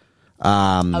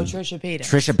 Trisha Paytas.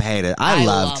 Trisha Paytas. I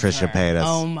love Trisha her. Paytas.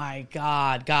 Oh my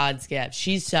God, God's gift.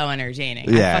 She's so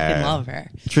entertaining. Yeah. I fucking love her.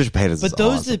 Trisha Paytas is But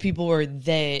those awesome. are the people where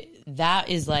that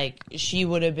is like she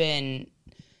would have been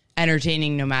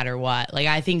entertaining no matter what. Like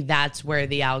I think that's where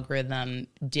the algorithm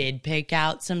did pick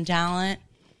out some talent.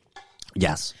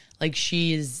 Yes. Like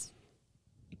she is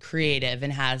creative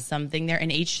and has something there. And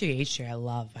H3H3 I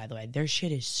love, by the way. Their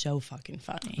shit is so fucking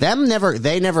funny.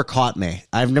 They never caught me.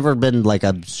 I've never been like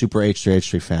a super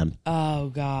H3H3 fan. Oh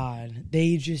God.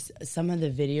 They just some of the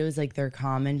videos, like their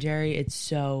commentary, it's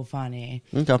so funny.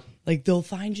 Okay. Like they'll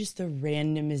find just the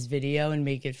randomest video and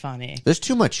make it funny. There's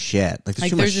too much shit. Like there's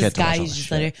too much there's shit this to watch guy all who's this just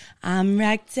shit. like, I'm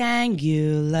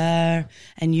rectangular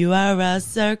and you are a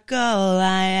circle,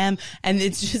 I am. And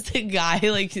it's just a guy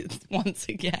like once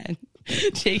again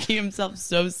taking himself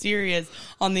so serious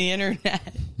on the internet.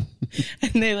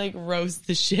 And they like roast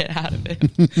the shit out of him.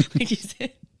 Like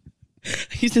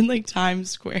he's in like Times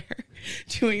Square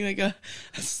doing like a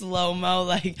slow-mo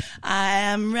like I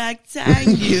am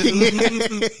rectangular.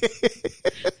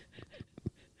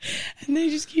 And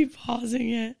they just keep pausing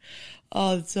it.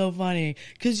 Oh, it's so funny.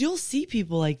 Because you'll see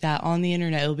people like that on the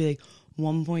internet. It'll be like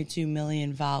 1.2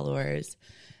 million followers.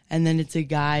 And then it's a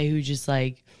guy who just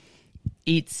like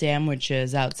eats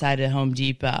sandwiches outside of Home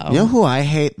Depot. You know who I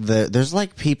hate? There's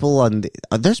like people on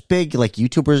there's big like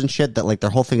YouTubers and shit that like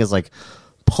their whole thing is like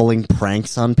pulling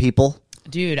pranks on people.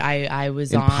 Dude, I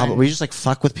was In on public, we just like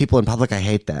fuck with people in public. I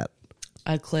hate that.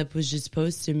 a clip was just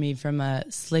posted to me from a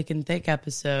Slick and Thick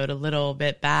episode a little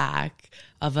bit back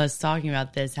of us talking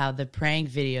about this, how the prank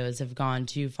videos have gone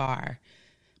too far.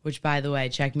 Which, by the way,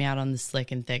 check me out on the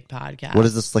Slick and Thick podcast. What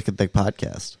is the Slick and Thick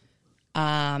podcast?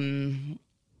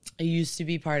 It used to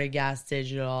be part of Gas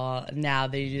Digital. Now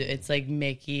it's like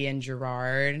Mickey and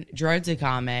Gerard. Gerard's a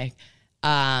comic.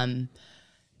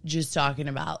 Just talking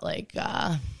about like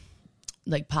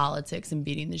politics and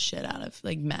beating the shit out of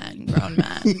like grown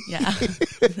men. Yeah.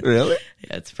 Really?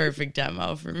 Yeah, it's a perfect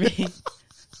demo for me.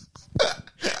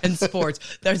 And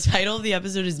sports. The title of the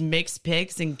episode is Mixed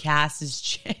Picks and Cass is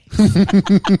Chicks.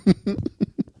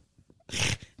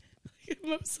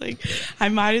 I was like, I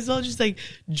might as well just like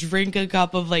drink a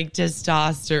cup of like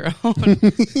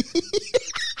testosterone.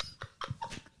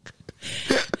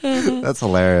 That's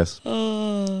hilarious.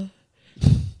 Have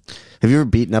you ever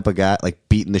beaten up a guy, like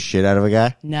beaten the shit out of a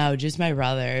guy? No, just my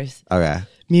brothers. Okay.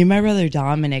 Me and my brother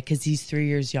Dominic, because he's 3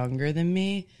 years younger than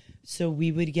me. So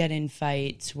we would get in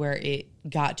fights where it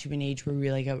got to an age where we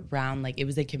were like around, like it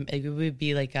was like, it would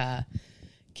be like a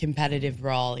competitive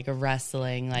brawl, like a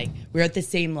wrestling, like we're at the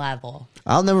same level.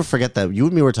 I'll never forget that. You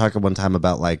and me were talking one time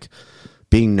about like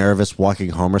being nervous walking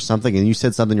home or something, and you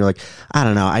said something, you're like, I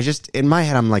don't know. I just, in my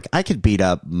head, I'm like, I could beat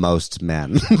up most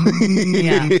men.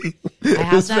 Yeah. I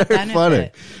have that benefit.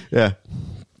 Funny. Yeah.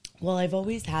 Well, I've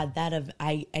always had that of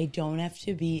I don't have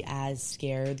to be as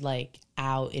scared like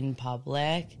out in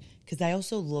public because I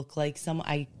also look like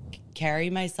I carry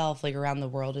myself like around the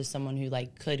world as someone who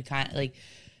like could kind of like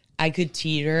I could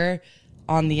teeter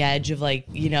on the edge of like,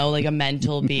 you know, like a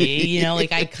mental bee, you know,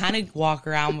 like I kind of walk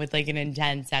around with like an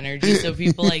intense energy. So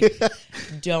people like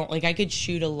don't like, I could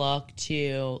shoot a look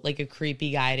to like a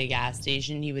creepy guy at a gas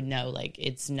station. He would know like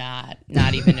it's not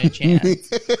even a chance,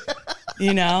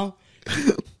 you know?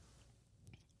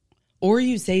 Or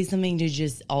you say something to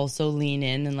just also lean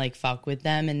in and like fuck with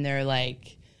them. And they're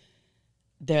like,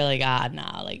 ah,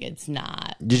 nah, like it's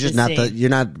not. You're just not you're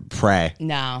not prey.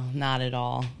 No, not at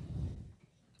all.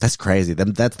 That's crazy.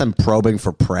 That's them probing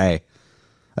for prey.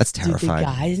 That's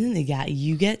terrifying. Dude, the guy,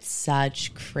 you get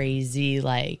such crazy,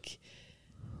 like,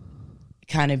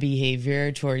 kind of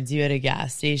behavior towards you at a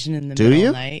gas station in the middle of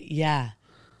the night. Yeah.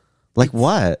 Like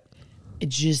what?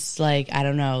 It's just like, I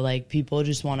don't know, like people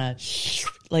just want to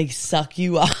like suck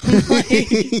you up.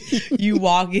 Like, you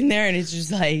walk in there and it's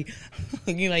just like,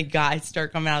 you like guys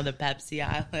start coming out of the Pepsi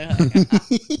aisle.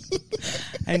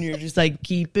 And you're just like,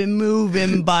 keep it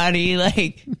moving, buddy.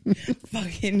 Like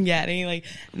fucking getting like,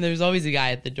 and there's always a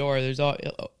guy at the door. There's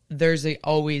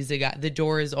always a guy. The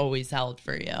door is always held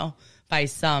for you by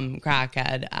some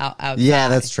crackhead outside. Yeah,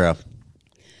 that's true.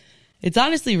 It's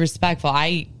honestly respectful.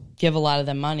 I give a lot of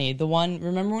them money. The one,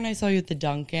 remember when I saw you at the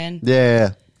Dunkin'?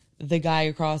 Yeah. The guy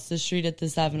across the street at the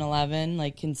 7-Eleven,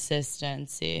 like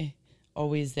consistency,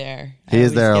 always there. He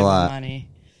is there a lot. Money.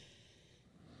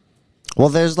 Well,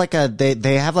 there's like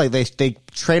they have like they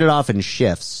trade it off in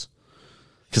shifts.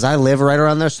 Because I live right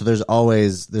around there, so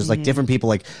there's like different people.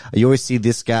 Like you always see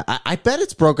this guy. I bet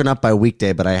it's broken up by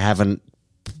weekday, but I haven't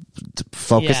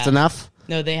focused enough.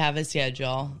 No, they have a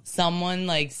schedule. Someone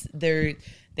like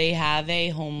they have a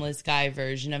homeless guy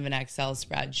version of an Excel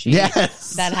spreadsheet.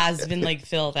 Yes. That has been like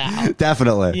filled out.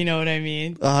 Definitely. You know what I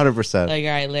mean? 100%. Like,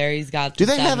 all right, Larry's got. Do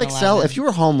they have Excel? If you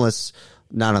were homeless,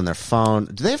 not on their phone,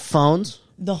 do they have phones?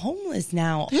 The homeless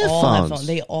now they all have have phones.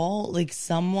 They all like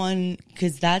someone,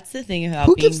 because that's the thing about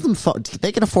who gives them phones?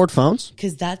 They can afford phones.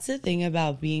 Because that's the thing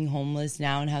about being homeless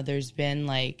now, and how there's been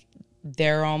like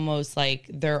they're almost like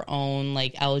their own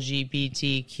like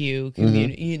LGBTQ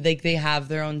community. Like they have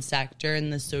their own sector in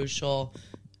the social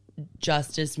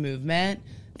justice movement,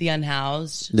 the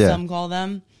unhoused, some call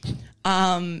them.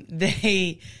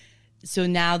 So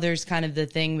now there's kind of the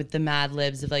thing with the Mad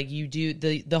Libs of like you do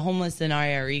the homeless and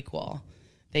I are equal.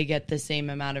 They get the same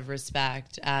amount of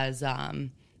respect as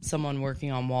someone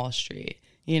working on Wall Street,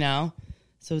 you know?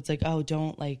 So it's like, oh,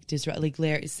 don't like disrupt. Like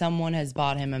Larry, someone has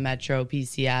bought him a Metro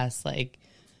PCS. Like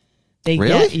they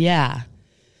get, yeah.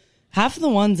 Half of the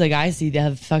ones like I see, they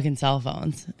have fucking cell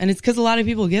phones, and it's because a lot of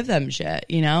people give them shit,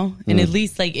 you know. And at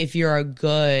least like if you're a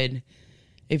good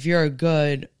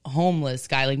homeless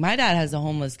guy, like my dad has a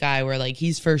homeless guy where like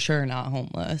he's for sure not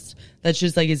homeless. That's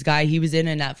just like his guy. He was in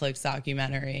a Netflix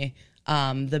documentary,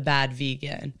 The Bad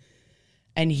Vegan.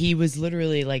 And he was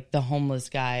literally like the homeless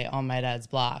guy on my dad's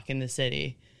block in the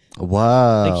city.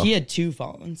 Wow. Like he had 2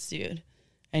 phones, dude.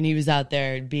 And he was out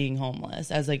there being homeless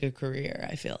as like a career,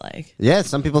 I feel like. Yeah,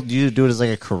 some people do it as like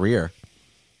a career.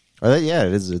 It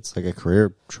is. It's like a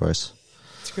career choice.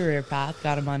 It's a career path.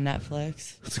 Got him on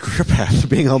Netflix. It's a career path.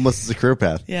 Being homeless is a career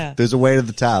path. Yeah. There's a way to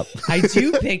the top. I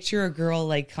do picture a girl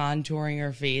like contouring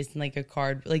her face in like a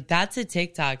card. Like that's a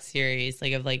TikTok series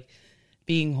like of like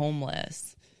being homeless.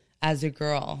 As a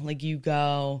girl, like you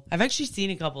go, I've actually seen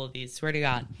a couple of these, swear to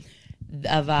God,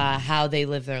 of how they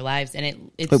live their lives. And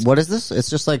it's. Wait, what is this?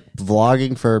 It's just like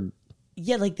vlogging for.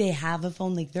 Yeah, like they have a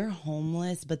phone, like they're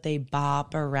homeless, but they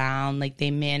bop around. Like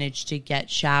they manage to get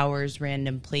showers,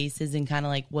 random places, and kind of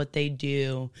like what they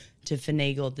do to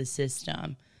finagle the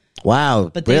system. Wow.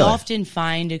 But they often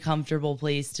find a comfortable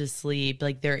place to sleep.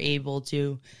 Like they're able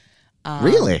to.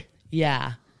 Really?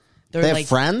 Yeah. They have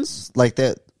friends? Like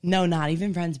that. No, not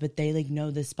even friends, but they like know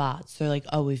the spots. They're like,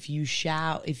 oh, if you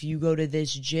go to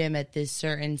this gym at this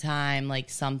certain time,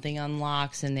 like something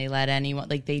unlocks, and they let anyone,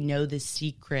 like they know the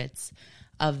secrets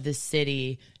of the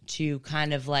city to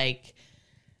kind of like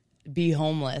be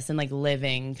homeless and like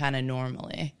living kind of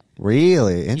normally.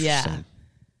 Really? Interesting. Yeah.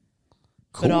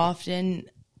 Cool. But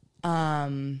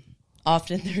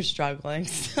often they're struggling.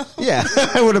 So. Yeah,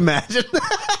 I would imagine.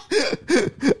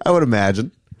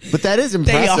 But that is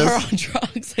impressive. They are on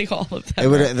drugs, like all of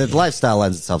them. The lifestyle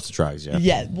lends itself to drugs, yeah.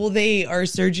 Yeah, well, they are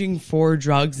searching for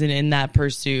drugs and in that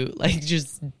pursuit, like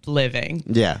just living.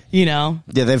 Yeah. You know?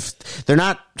 Yeah, they're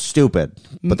not stupid,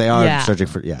 but they are searching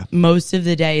for, Most of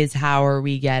the day is how are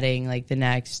we getting like the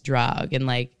next drug? And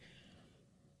like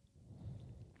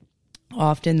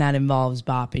often that involves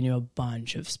bopping to a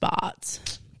bunch of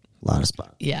spots. A lot of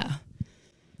spots. Yeah.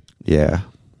 Yeah.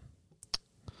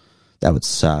 That would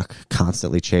suck.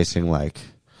 Constantly chasing like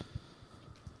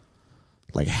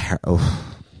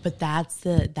But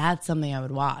that's something I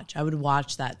would watch. I would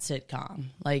watch that sitcom,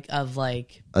 like of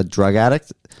like A drug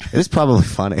addict? It is probably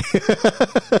funny.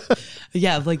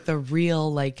 yeah, of like the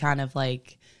real like kind of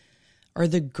like, or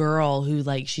the girl who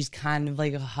like she's kind of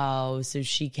like a hoe, so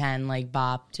she can like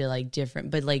bop to like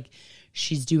different, but like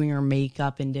she's doing her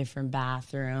makeup in different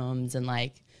bathrooms and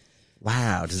like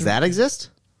Wow, does that exist?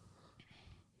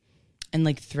 and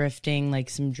like thrifting like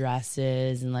some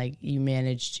dresses and like you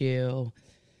manage to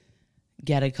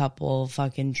get a couple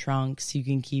fucking trunks you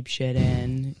can keep shit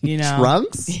in, you know?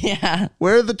 Trunks? Yeah.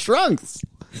 Where are the trunks?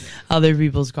 Other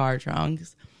people's car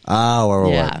trunks. Oh, or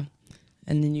Yeah. what?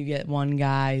 And then you get one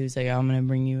guy who's like, I'm going to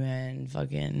bring you in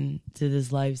fucking to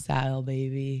this lifestyle,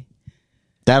 baby.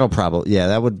 That'll probably, yeah,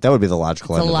 that would be the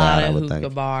logical It's a end of lot that, I of would hookah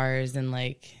think. bars and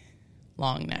like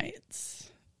long nights,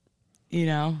 you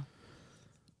know?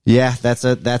 Yeah,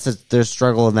 there's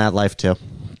struggle in that life too.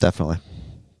 Definitely.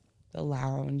 The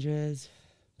lounges.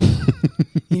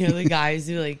 You know, the guys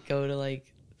who like go to like,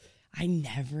 I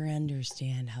never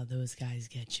understand how those guys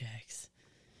get chicks.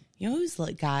 You know who's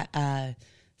like got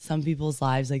some people's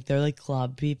lives, like they're like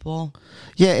club people.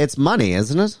 Yeah, it's money,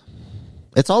 isn't it?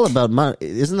 It's all about money.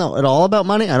 Isn't it all about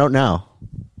money? I don't know.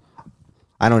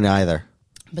 I don't know either.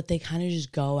 But they kind of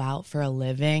just go out for a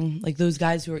living. Like those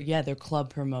guys who are, yeah, they're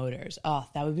club promoters. Oh,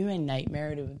 that would be my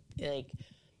nightmare. To like,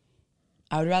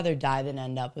 I would rather die than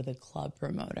end up with a club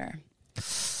promoter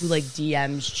who like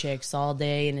DMs chicks all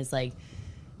day and is like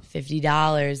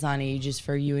 $50, honey, just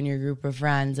for you and your group of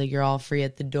friends. Like you're all free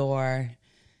at the door.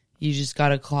 You just got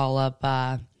to call up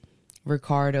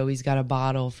Ricardo. He's got a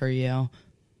bottle for you.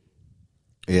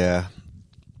 Yeah.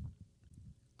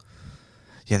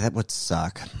 Yeah, that would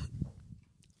suck.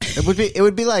 It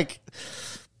would be like,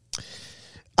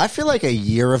 I feel like a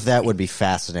year of that would be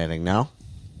fascinating, no?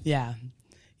 Yeah.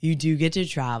 You do get to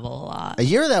travel a lot. A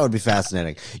year of that would be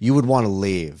fascinating. You would want to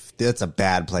leave. That's a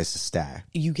bad place to stay.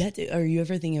 You get to, are you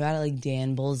ever thinking about it like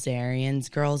Dan Bilzerian's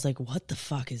girls? Like, what the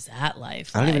fuck is that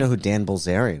life? I don't like? even know who Dan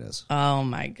Bilzerian is. Oh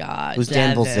my God. Who's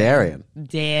Dan Devon.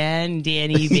 Bilzerian?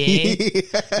 Danny B.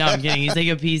 No, I'm kidding. He's like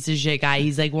a piece of shit guy.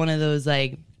 He's like one of those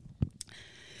like,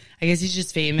 I guess he's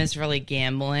just famous for like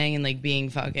gambling and like being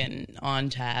fucking on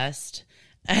test.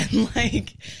 And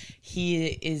like he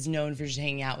is known for just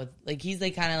hanging out with like he's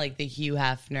like kind of like the Hugh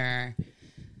Hefner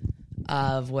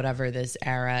of whatever this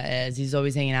era is. He's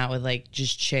always hanging out with like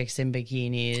just chicks in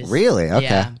bikinis. Really? Okay.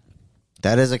 Yeah.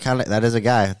 That is a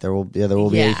guy. There will be a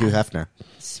Hugh Hefner.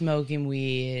 Smoking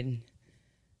weed,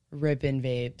 ripping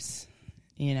vapes,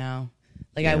 you know?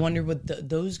 Like I wonder what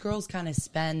those girls kind of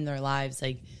spend their lives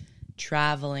like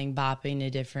traveling, bopping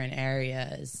to different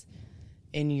areas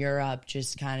in Europe,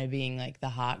 just kind of being like the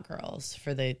hot girls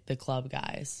for the club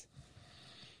guys.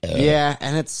 Yeah,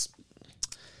 and it's.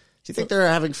 Do you think they're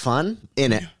having fun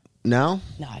in it? No.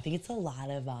 No, I think it's a lot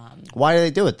of. Why do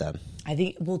they do it then? I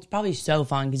think it's probably so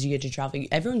fun because you get to travel.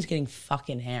 Everyone's getting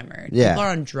fucking hammered. Yeah. People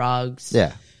are on drugs.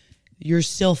 Yeah. You're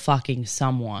still fucking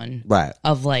someone, Right.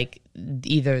 Of like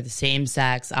either the same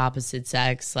sex, opposite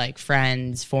sex, like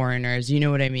friends, foreigners. You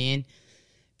know what I mean?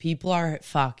 People are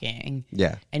fucking.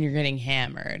 Yeah. And you're getting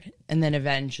hammered. And then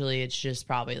eventually it's just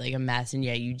probably like a mess. And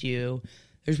yeah, you do.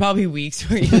 There's probably weeks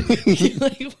where you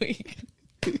like,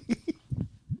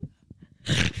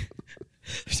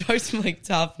 there's always some like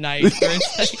tough nights where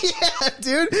it's like, Yeah,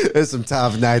 dude. There's some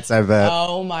tough nights, I bet.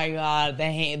 oh my God,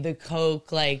 the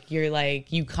coke, like you're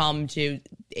like, you come to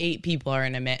 8 people are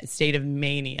in a state of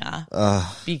mania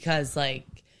because like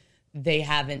they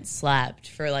haven't slept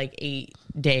for like 8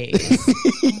 days.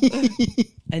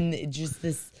 And just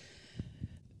this,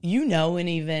 you know, and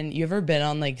even, you ever been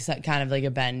on like kind of like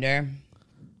a bender?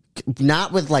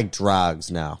 Not with like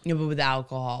drugs, no. No, but with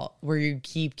alcohol, where you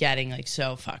keep getting like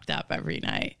so fucked up every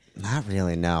night. Not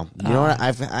really, no. You know what?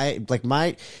 I like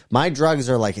my drugs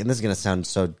are like, and this is gonna sound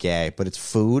so gay, but it's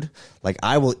food. Like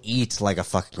I will eat like a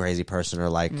fucking crazy person, or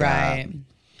like Right.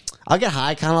 I'll get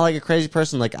high kind of like a crazy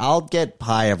person. Like I'll get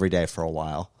high every day for a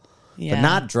while, Yeah. but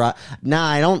not drug. Nah,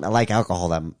 I don't like alcohol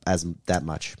that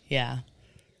much. Yeah.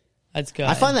 That's good.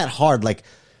 I find that hard. Like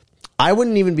I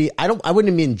wouldn't even be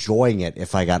enjoying it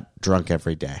if I got drunk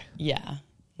every day. Yeah.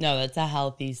 No, that's a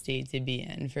healthy state to be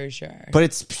in for sure. But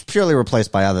it's purely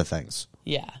replaced by other things.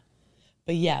 Yeah.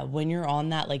 But yeah, when you're on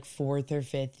that like 4th or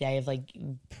 5th day of like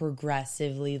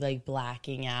progressively like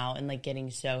blacking out and like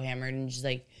getting so hammered and just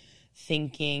like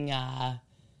thinking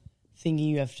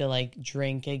you have to like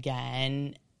drink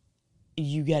again,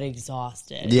 you get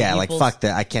exhausted. Yeah, like fuck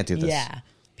that. I can't do this. Yeah.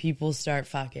 People start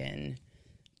fucking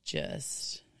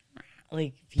just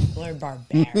like people are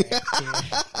barbaric,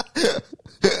 dude.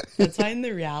 That's why in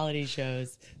the reality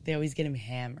shows they always get him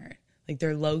hammered. Like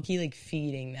they're low-key like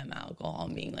feeding them alcohol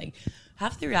and being like,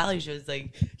 half the reality shows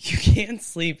like you can't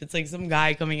sleep. It's like some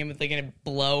guy coming in with like a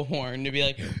blowhorn to be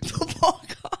like, the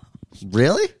fuck off.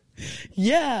 Really?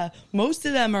 Yeah. Most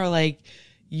of them are like,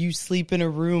 you sleep in a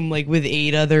room like with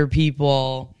 8 other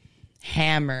people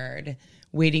hammered,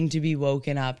 waiting to be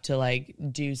woken up to like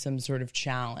do some sort of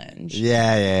challenge.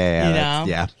 Yeah. You know?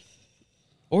 Yeah.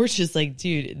 Or it's just like,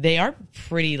 dude, they are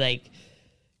pretty like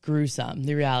gruesome,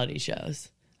 the reality shows.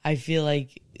 I feel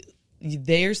like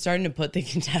they are starting to put the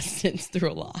contestants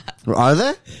through a lot. Are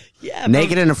they? Yeah.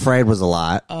 Naked and Afraid was a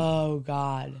lot. Oh,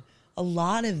 God. A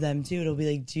lot of them, too. It'll be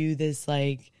like, do this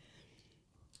like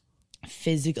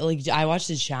physical. Like, I watched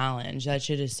the challenge. That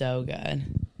shit is so good.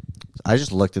 I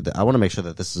just looked at I want to make sure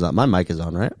that this is on. My mic is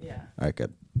on, right? Yeah. All right,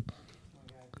 good. Oh my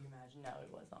God, can you imagine? No,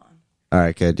 it was on. All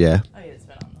right, good, yeah. Oh, yeah, it's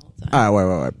been on the whole time. All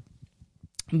right, wait.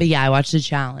 But yeah, I watched the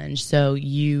challenge. So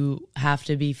you have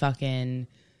to be fucking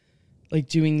like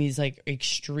doing these like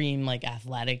extreme like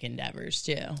athletic endeavors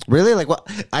too. Really? Like what?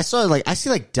 I see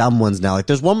like dumb ones now. Like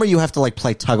there's one where you have to like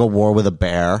play tug of war with a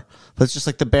bear. But it's just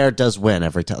like the bear does win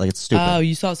every time. Like it's stupid. Oh,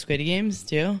 you saw Squid Games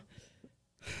too?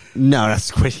 No, that's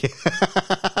Squid Game.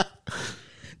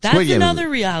 That's Squid Game another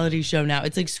reality show now.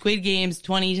 It's like Squid Games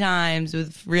 20 times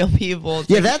with real people. It's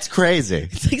Yeah, like, that's crazy.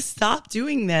 it's like, stop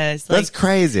doing this. Like, That's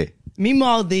crazy.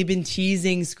 meanwhile, they've been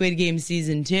teasing Squid Game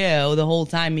season 2 the whole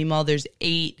time. Meanwhile, there's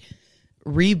 8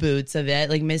 reboots of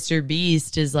it. Like Mr.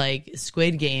 Beast is like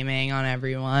Squid Gaming on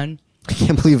everyone. I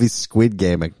can't believe he's Squid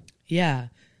Gaming. Yeah.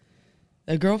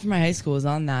 A girl from my high school was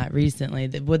on that recently.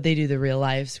 Would they do the real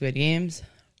life Squid Games?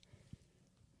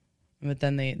 But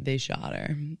then they shot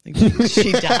her. Like,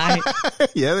 she died.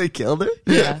 Yeah, they killed her?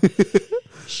 Yeah.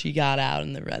 She got out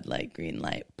in the red light, green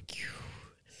light.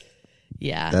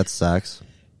 Yeah. That sucks.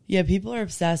 Yeah, people are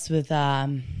obsessed with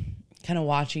kind of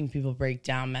watching people break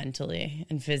down mentally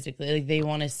and physically. Like they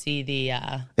want to see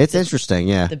It's interesting,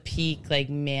 yeah. the peak like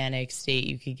manic state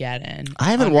you could get in. I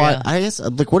haven't Unreal. watched. I guess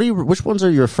like which ones are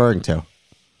you referring to?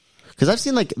 Because I've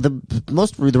seen like the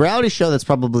reality show that's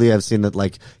probably I've seen that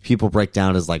like people break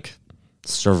down as like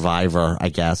Survivor, I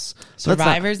guess. So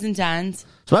Survivor's intense.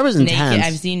 Survivor's intense. Naked,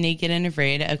 I've seen Naked and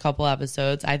Afraid a couple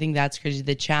episodes. I think that's crazy.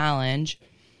 The challenge.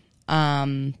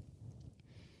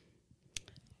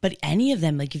 But any of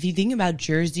them, like if you think about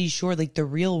Jersey Shore, like the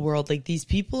real world, like these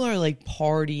people are like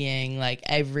partying like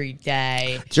every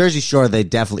day. Jersey Shore, they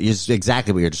definitely is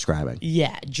exactly what you're describing.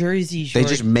 Yeah, Jersey Shore. They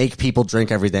just make people drink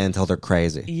every day until they're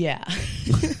crazy. Yeah.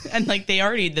 And like the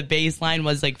baseline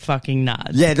was like fucking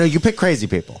nuts. Yeah, no, you pick crazy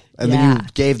people. And then Yeah. you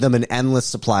gave them an endless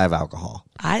supply of alcohol.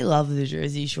 I love the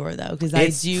Jersey Shore though, because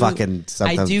It's fucking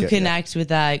sometimes I do good, connect with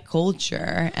that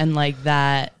culture and like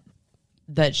that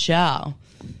show.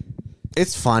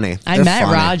 It's funny. I They're met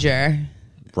funny. Roger.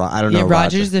 I don't know Yeah,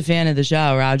 Roger. Roger's the fan of the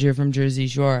show. Roger from Jersey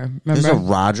Shore. There's Remember? a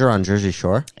Roger on Jersey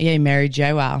Shore? Yeah, he married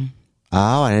JWoww.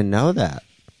 Oh, I didn't know that.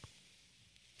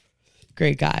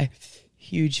 Great guy.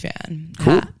 Huge fan.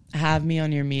 Cool. Have me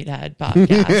on your Meathead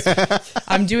podcast.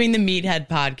 I'm doing the Meathead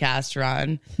podcast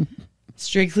run.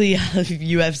 Strictly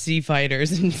UFC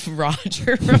fighters and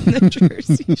Roger from the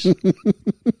Jersey Shore.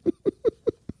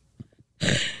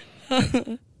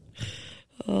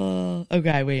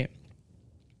 Okay, wait.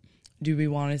 Do we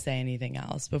want to say anything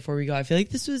else before we go? I feel like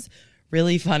this was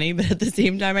really funny, but at the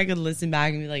same time, I could listen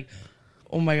back and be like,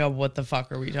 oh my God, what the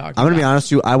fuck are we talking about? I'm going to be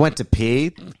honest with you. I went to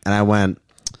pee and I went,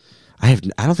 I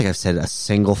don't think I've said a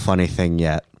single funny thing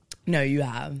yet. No, you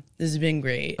have. This has been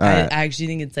great. All I right. actually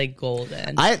think it's like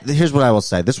golden. Here's what I will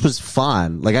say. This was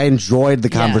fun. Like I enjoyed the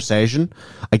conversation.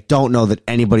 I don't know that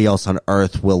anybody else on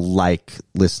earth will like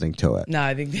listening to it. No,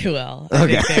 I think they will. I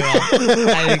think they will.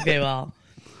 I think they will.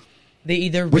 They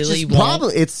either Which really is won't.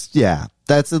 probably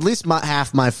that's at least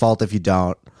half my fault if you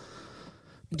don't.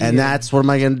 And that's what am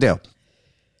I going to do?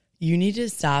 You need to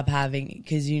stop having,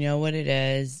 because you know what it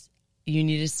is. You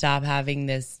need to stop having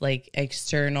this like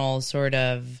external sort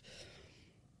of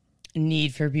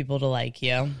need for people to like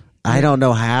you. I don't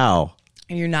know how.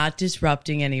 You're not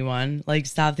disrupting anyone. Like,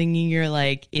 stop thinking you're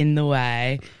like in the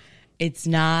way. It's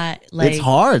not like It's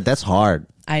hard. That's hard.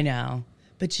 I know,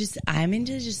 but just I'm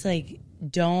into just like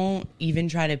don't even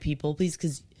try to people please,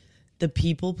 because the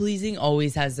people pleasing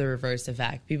always has the reverse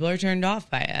effect. People are turned off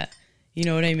by it. You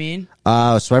know what I mean?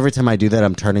 So every time I do that,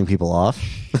 I'm turning people off.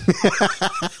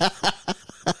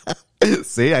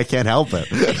 See, I can't help it.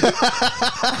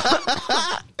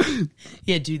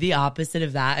 Yeah, do the opposite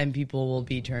of that and people will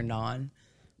be turned on.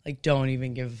 Like, don't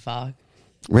even give a fuck.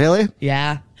 Really?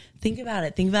 Yeah. Think about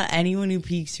it. Think about anyone who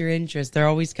piques your interest. They're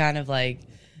always kind of like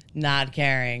not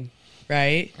caring,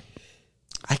 right?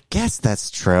 I guess that's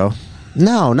true.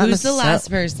 No, not Who's the necessarily. last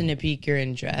person to pique your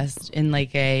interest in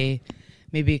like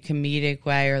maybe a comedic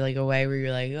way or like a way where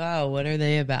you're like, oh, what are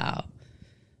they about?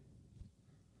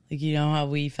 Like, you know how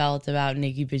we felt about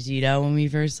Nicky Petito when we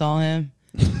first saw him?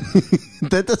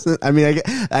 That doesn't. I mean,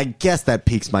 I guess that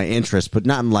piques my interest, but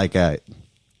not in like a.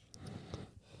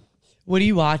 What are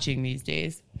you watching these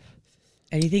days?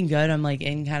 Anything good? I'm like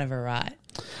in kind of a rut.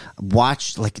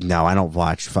 Watch like no, I don't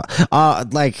watch.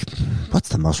 Like what's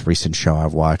the most recent show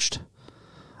I've watched?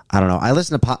 I don't know. I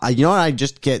listen to you know what? I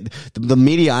just get the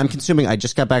media I'm consuming. I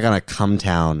just got back on a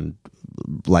Cumtown.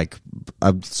 Like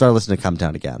I started listening to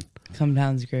Cumtown again.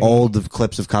 Cumtown's great. Old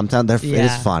clips of Cumtown. It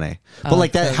is funny, but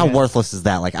like that. So how good. worthless is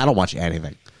that? Like I don't watch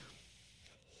anything.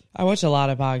 I watch a lot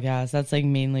of podcasts. That's like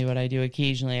mainly what I do.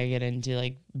 Occasionally I get into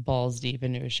like balls deep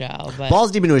into a show. But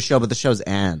Balls deep into a show, but the shows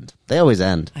end. They always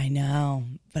end. I know,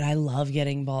 but I love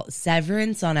getting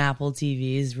Severance on Apple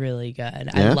TV is really good.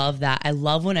 I Yeah? love that. I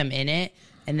love when I'm in it,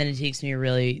 and then it takes me a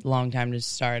really long time to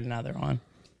start another one.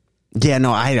 Yeah,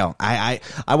 no, I don't. I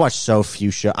watch so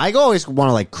few shows. I always want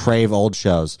to like crave old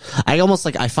shows. I almost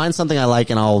like I find something I like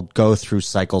and I'll go through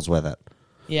cycles with it.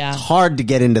 Yeah. It's hard to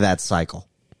get into that cycle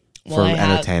for I have-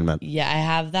 entertainment. Yeah, I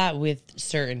have that with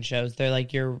certain shows. They're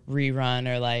like your rerun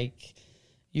or like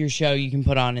your show you can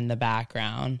put on in the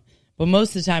background. But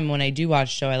most of the time when I do watch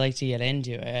a show, I like to get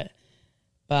into it.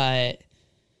 But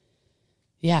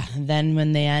yeah, then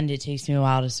when they end, it takes me a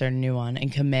while to start a new one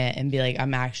and commit and be like,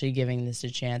 I'm actually giving this a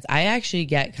chance. I actually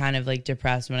get kind of like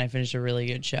depressed when I finish a really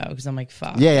good show because I'm like,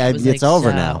 fuck. Yeah, that was, it's like,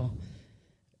 over now.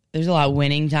 There's a lot.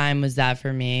 Winning Time was that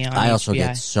for me. On I also HBO.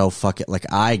 get so fucking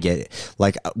like I get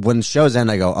like when shows end,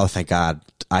 I go, oh thank God,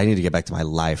 I need to get back to my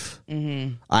life.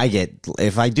 Mm-hmm. I get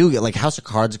if I do get like House of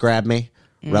Cards grabbed me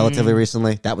relatively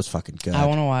recently. That was fucking good. I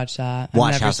want to watch that. I've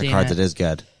watch never House of seen Cards. it. It is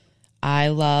good. I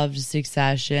loved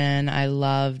Succession. I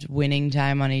loved Winning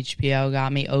Time on HBO.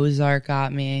 Got me. Ozark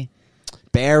got me.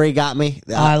 Barry got me.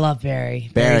 Oh, I love Barry.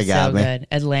 Barry Barry's got so me. good.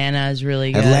 Atlanta is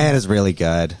really good. Atlanta's really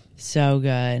good. So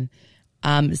good.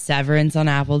 Severance on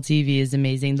Apple TV is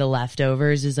amazing. The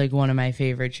Leftovers is like one of my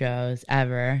favorite shows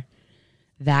ever.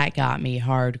 That got me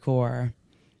hardcore.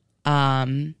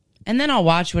 And then I'll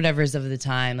watch whatever's of the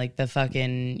time, like the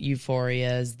fucking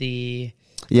Euphorias, the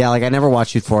Yeah, like I never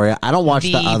watched Euphoria. I don't watch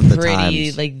the other pretty,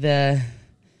 times. like the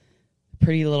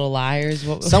Pretty Little Liars.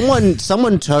 What,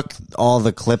 Someone took all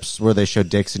the clips where they showed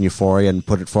dicks in Euphoria and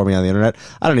put it for me on the internet.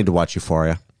 I don't need to watch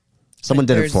Euphoria. Someone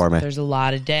did it for me. There's a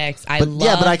lot of dicks. But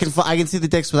I can see the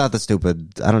dicks without the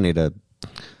stupid. I don't need to.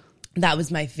 That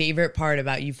was my favorite part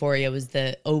about Euphoria was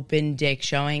the open dick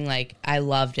showing. Like I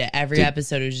loved it. Every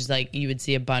episode was just like you would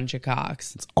see a bunch of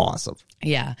cocks. It's awesome.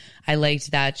 Yeah, I liked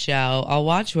that show. I'll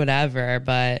watch whatever,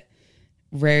 but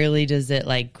rarely does it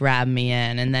like grab me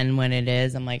in. And then when it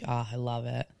is, I'm like, oh, I love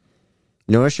it.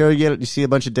 You know what show you see a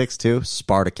bunch of dicks too?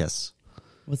 Spartacus.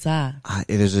 What's that?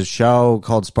 There's a show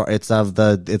called It's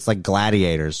like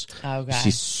gladiators. Okay. You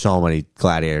see so many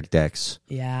gladiator dicks.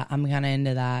 Yeah, I'm kind of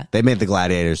into that. They made the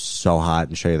gladiators so hot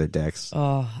and show you their dicks.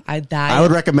 Oh, I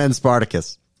would recommend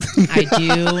Spartacus. I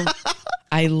do.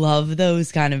 I love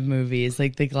those kind of movies,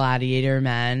 like the Gladiator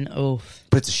Men. Oh,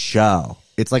 But it's a show.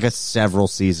 It's like a several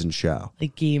season show.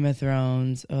 like Game of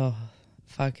Thrones. Oh,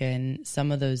 fucking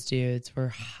some of those dudes were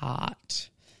hot.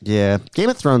 Yeah. Game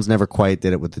of Thrones never quite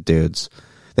did it with the dudes.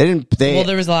 They didn't. Well,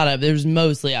 there was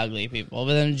mostly ugly people,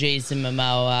 but then Jason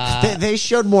Momoa. They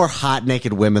showed more hot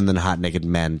naked women than hot naked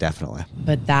men, definitely.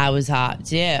 But that was hot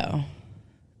too.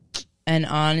 And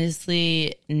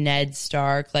honestly, Ned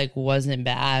Stark wasn't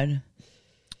bad.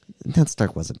 Ned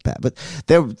Stark wasn't bad, but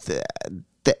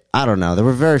I don't know. There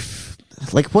were very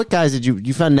what guys did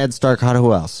you found Ned Stark hot?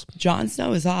 Who else? Jon Snow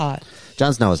was hot.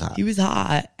 Jon Snow was hot. He was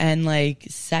hot and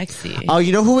sexy. Oh,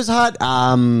 you know who was hot?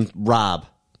 Rob.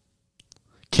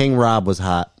 King Rob was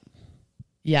hot.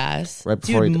 Yes. Right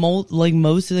before dude,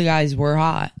 most of the guys were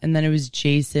hot, and then it was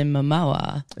Jason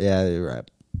Momoa. Yeah, you're right.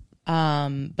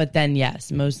 But then yes,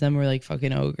 most of them were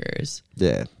fucking ogres.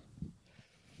 Yeah.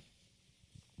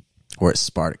 Whereas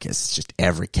Spartacus, it's just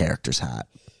every character's hot.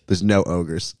 There's no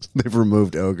ogres. They've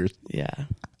removed ogres. Yeah.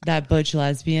 That butch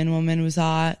lesbian woman was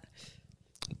hot.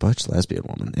 Butch lesbian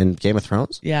woman in Game of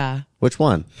Thrones? Yeah. Which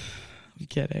one? I'm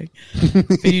kidding.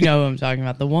 But you know who I'm talking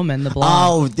about. The woman, the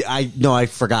blonde. Oh, I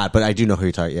forgot, but I do know who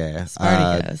you're talking. Yeah.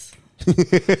 Spartacus.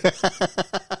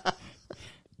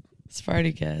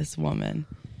 Spartacus woman.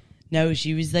 No,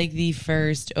 she was the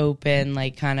first open,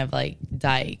 kind of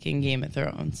dyke in Game of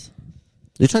Thrones.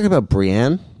 You're talking about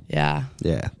Brienne? Yeah.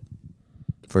 Yeah.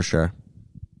 For sure.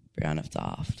 Brianna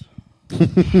Toft.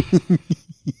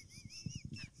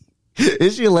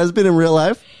 Is she a lesbian in real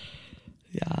life?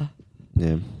 Yeah.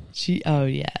 Yeah. Oh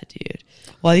yeah, dude.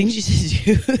 Well, I think she's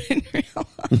a dude in real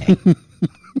life.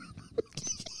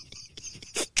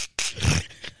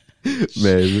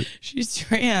 Maybe. She's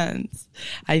trans,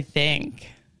 I think.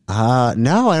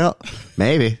 No, I don't.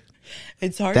 Maybe.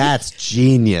 It's hard. That's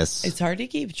genius. It's hard to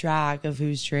keep track of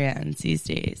who's trans these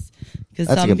days because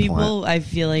That's a some good people point. I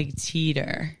feel like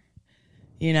teeter.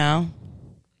 You know.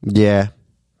 Yeah.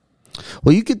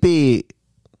 Well, you could be.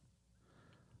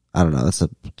 I don't know.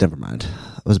 Never mind.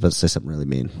 I was about to say something really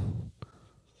mean.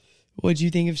 What do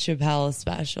you think of Chappelle's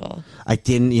special? I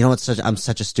didn't. You know what's I'm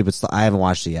such a stupid slut. I haven't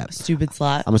watched it yet. Stupid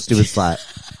slut. I'm a stupid slut.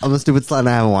 I'm a stupid slut and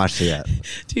I haven't watched it yet.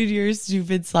 Dude, you're a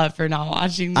stupid slut for not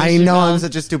watching. I know Chappelle. I'm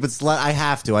such a stupid slut. I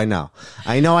have to. I know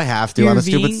I have to. You're I'm a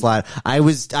stupid being- slut. I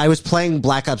was playing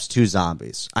Black Ops 2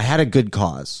 Zombies. I had a good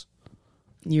cause.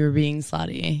 You were being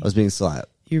slutty. I was being slut.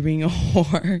 You're being a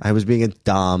whore. I was being a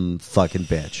dumb fucking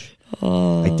bitch.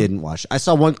 I didn't watch. I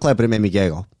saw one clip and it made me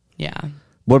giggle. Yeah.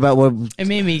 What about what? It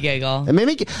made me giggle. It made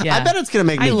me. Yeah. I bet it's gonna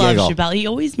make me I love giggle. Chappelle. He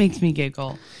always makes me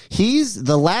giggle. He's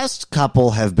the last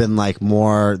couple have been like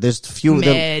more. There's few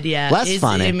Mid, yeah. less It's-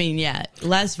 funny. I mean, yeah,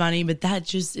 less funny, but that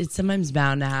just it's sometimes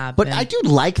bound to happen. But I do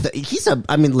like that. He's a.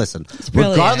 I mean, listen.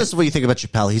 brilliant. Regardless of what you think about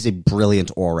Chappelle, he's a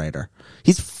brilliant orator.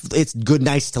 It's good,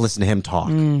 nice to listen to him talk. I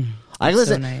can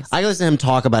listen. nice. I can listen to him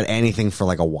talk about anything for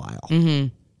like a while.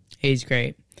 He's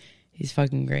great. He's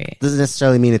fucking great. Doesn't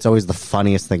necessarily mean it's always the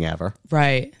funniest thing ever.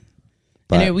 Right.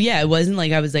 But- And it wasn't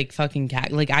like I was like fucking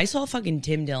like I saw fucking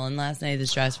Tim Dillon last night at the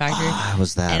Stress Factory. I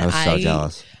was that. And I was so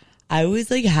jealous. I was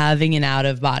like having an out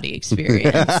of body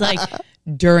experience like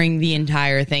during the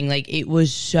entire thing. Like it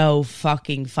was so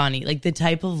fucking funny. Like the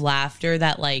type of laughter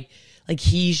that like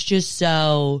he's just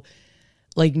so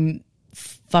like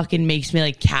fucking makes me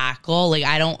like cackle. Like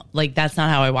I don't like that's not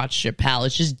how I watch Chappelle.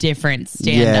 It's just different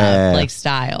stand up Yeah. like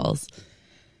styles.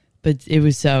 But it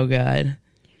was so good.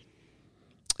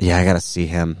 Yeah, I gotta see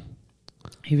him.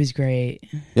 He was great.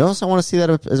 You also want to see that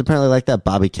is apparently like that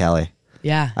Bobby Kelly.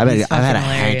 Yeah. I've he's had a fucking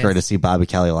hilarious. hanker to see Bobby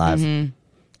Kelly live.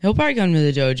 He'll probably come to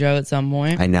the dojo at some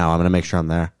point. I know. I'm gonna make sure I'm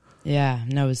there. Yeah,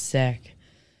 no, it was sick.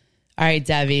 All right,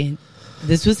 Debbie.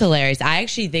 This was hilarious. I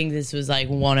actually think this was like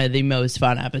one of the most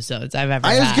fun episodes I've ever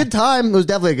It was a had. good time. It was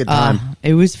definitely a good time.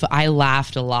 It was. I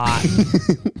laughed a lot.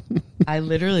 I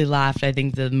literally laughed. I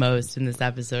think the most in this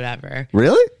episode ever.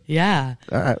 Really? Yeah,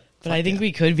 All right. but I think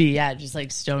we could be just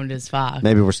like stoned as fuck.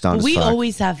 Maybe we're stoned But as we fuck.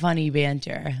 always have funny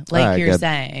banter, like right, you're good.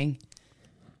 saying.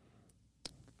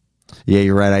 Yeah,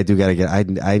 you're right. I do gotta get.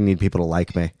 I need people to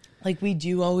like me. Like we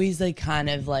do always like kind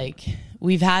of like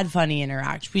we've had funny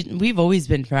interactions. We've always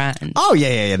been friends. Oh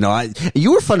yeah. No,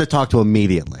 you were fun to talk to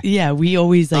immediately. Yeah, we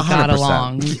always like got 100%.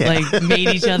 along, Yeah. like made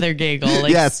each other giggle.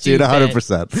 Like Yes, dude, stupid,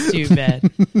 100%.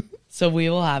 Stupid. So we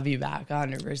will have you back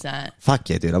 100%. Fuck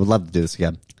yeah, dude. I would love to do this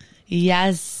again.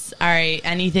 Yes. All right.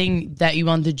 Anything that you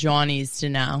want the Johnnies to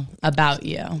know about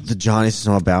you The Johnny's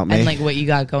know about me. and like what you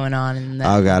got going on in the,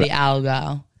 Oh, got the it.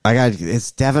 algo?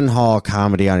 It's Devon Hall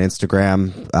Comedy on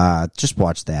Instagram. Just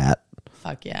watch that.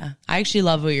 Fuck yeah. I actually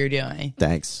love what you're doing.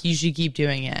 Thanks. You should keep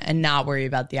doing it and not worry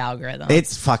about the algorithm.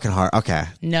 It's fucking hard. Okay.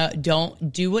 No,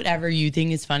 don't do whatever you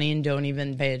think is funny and don't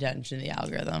even pay attention to the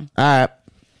algorithm. All right.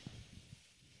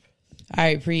 All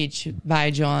right, preach.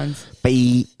 Bye, Johns.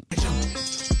 Bye.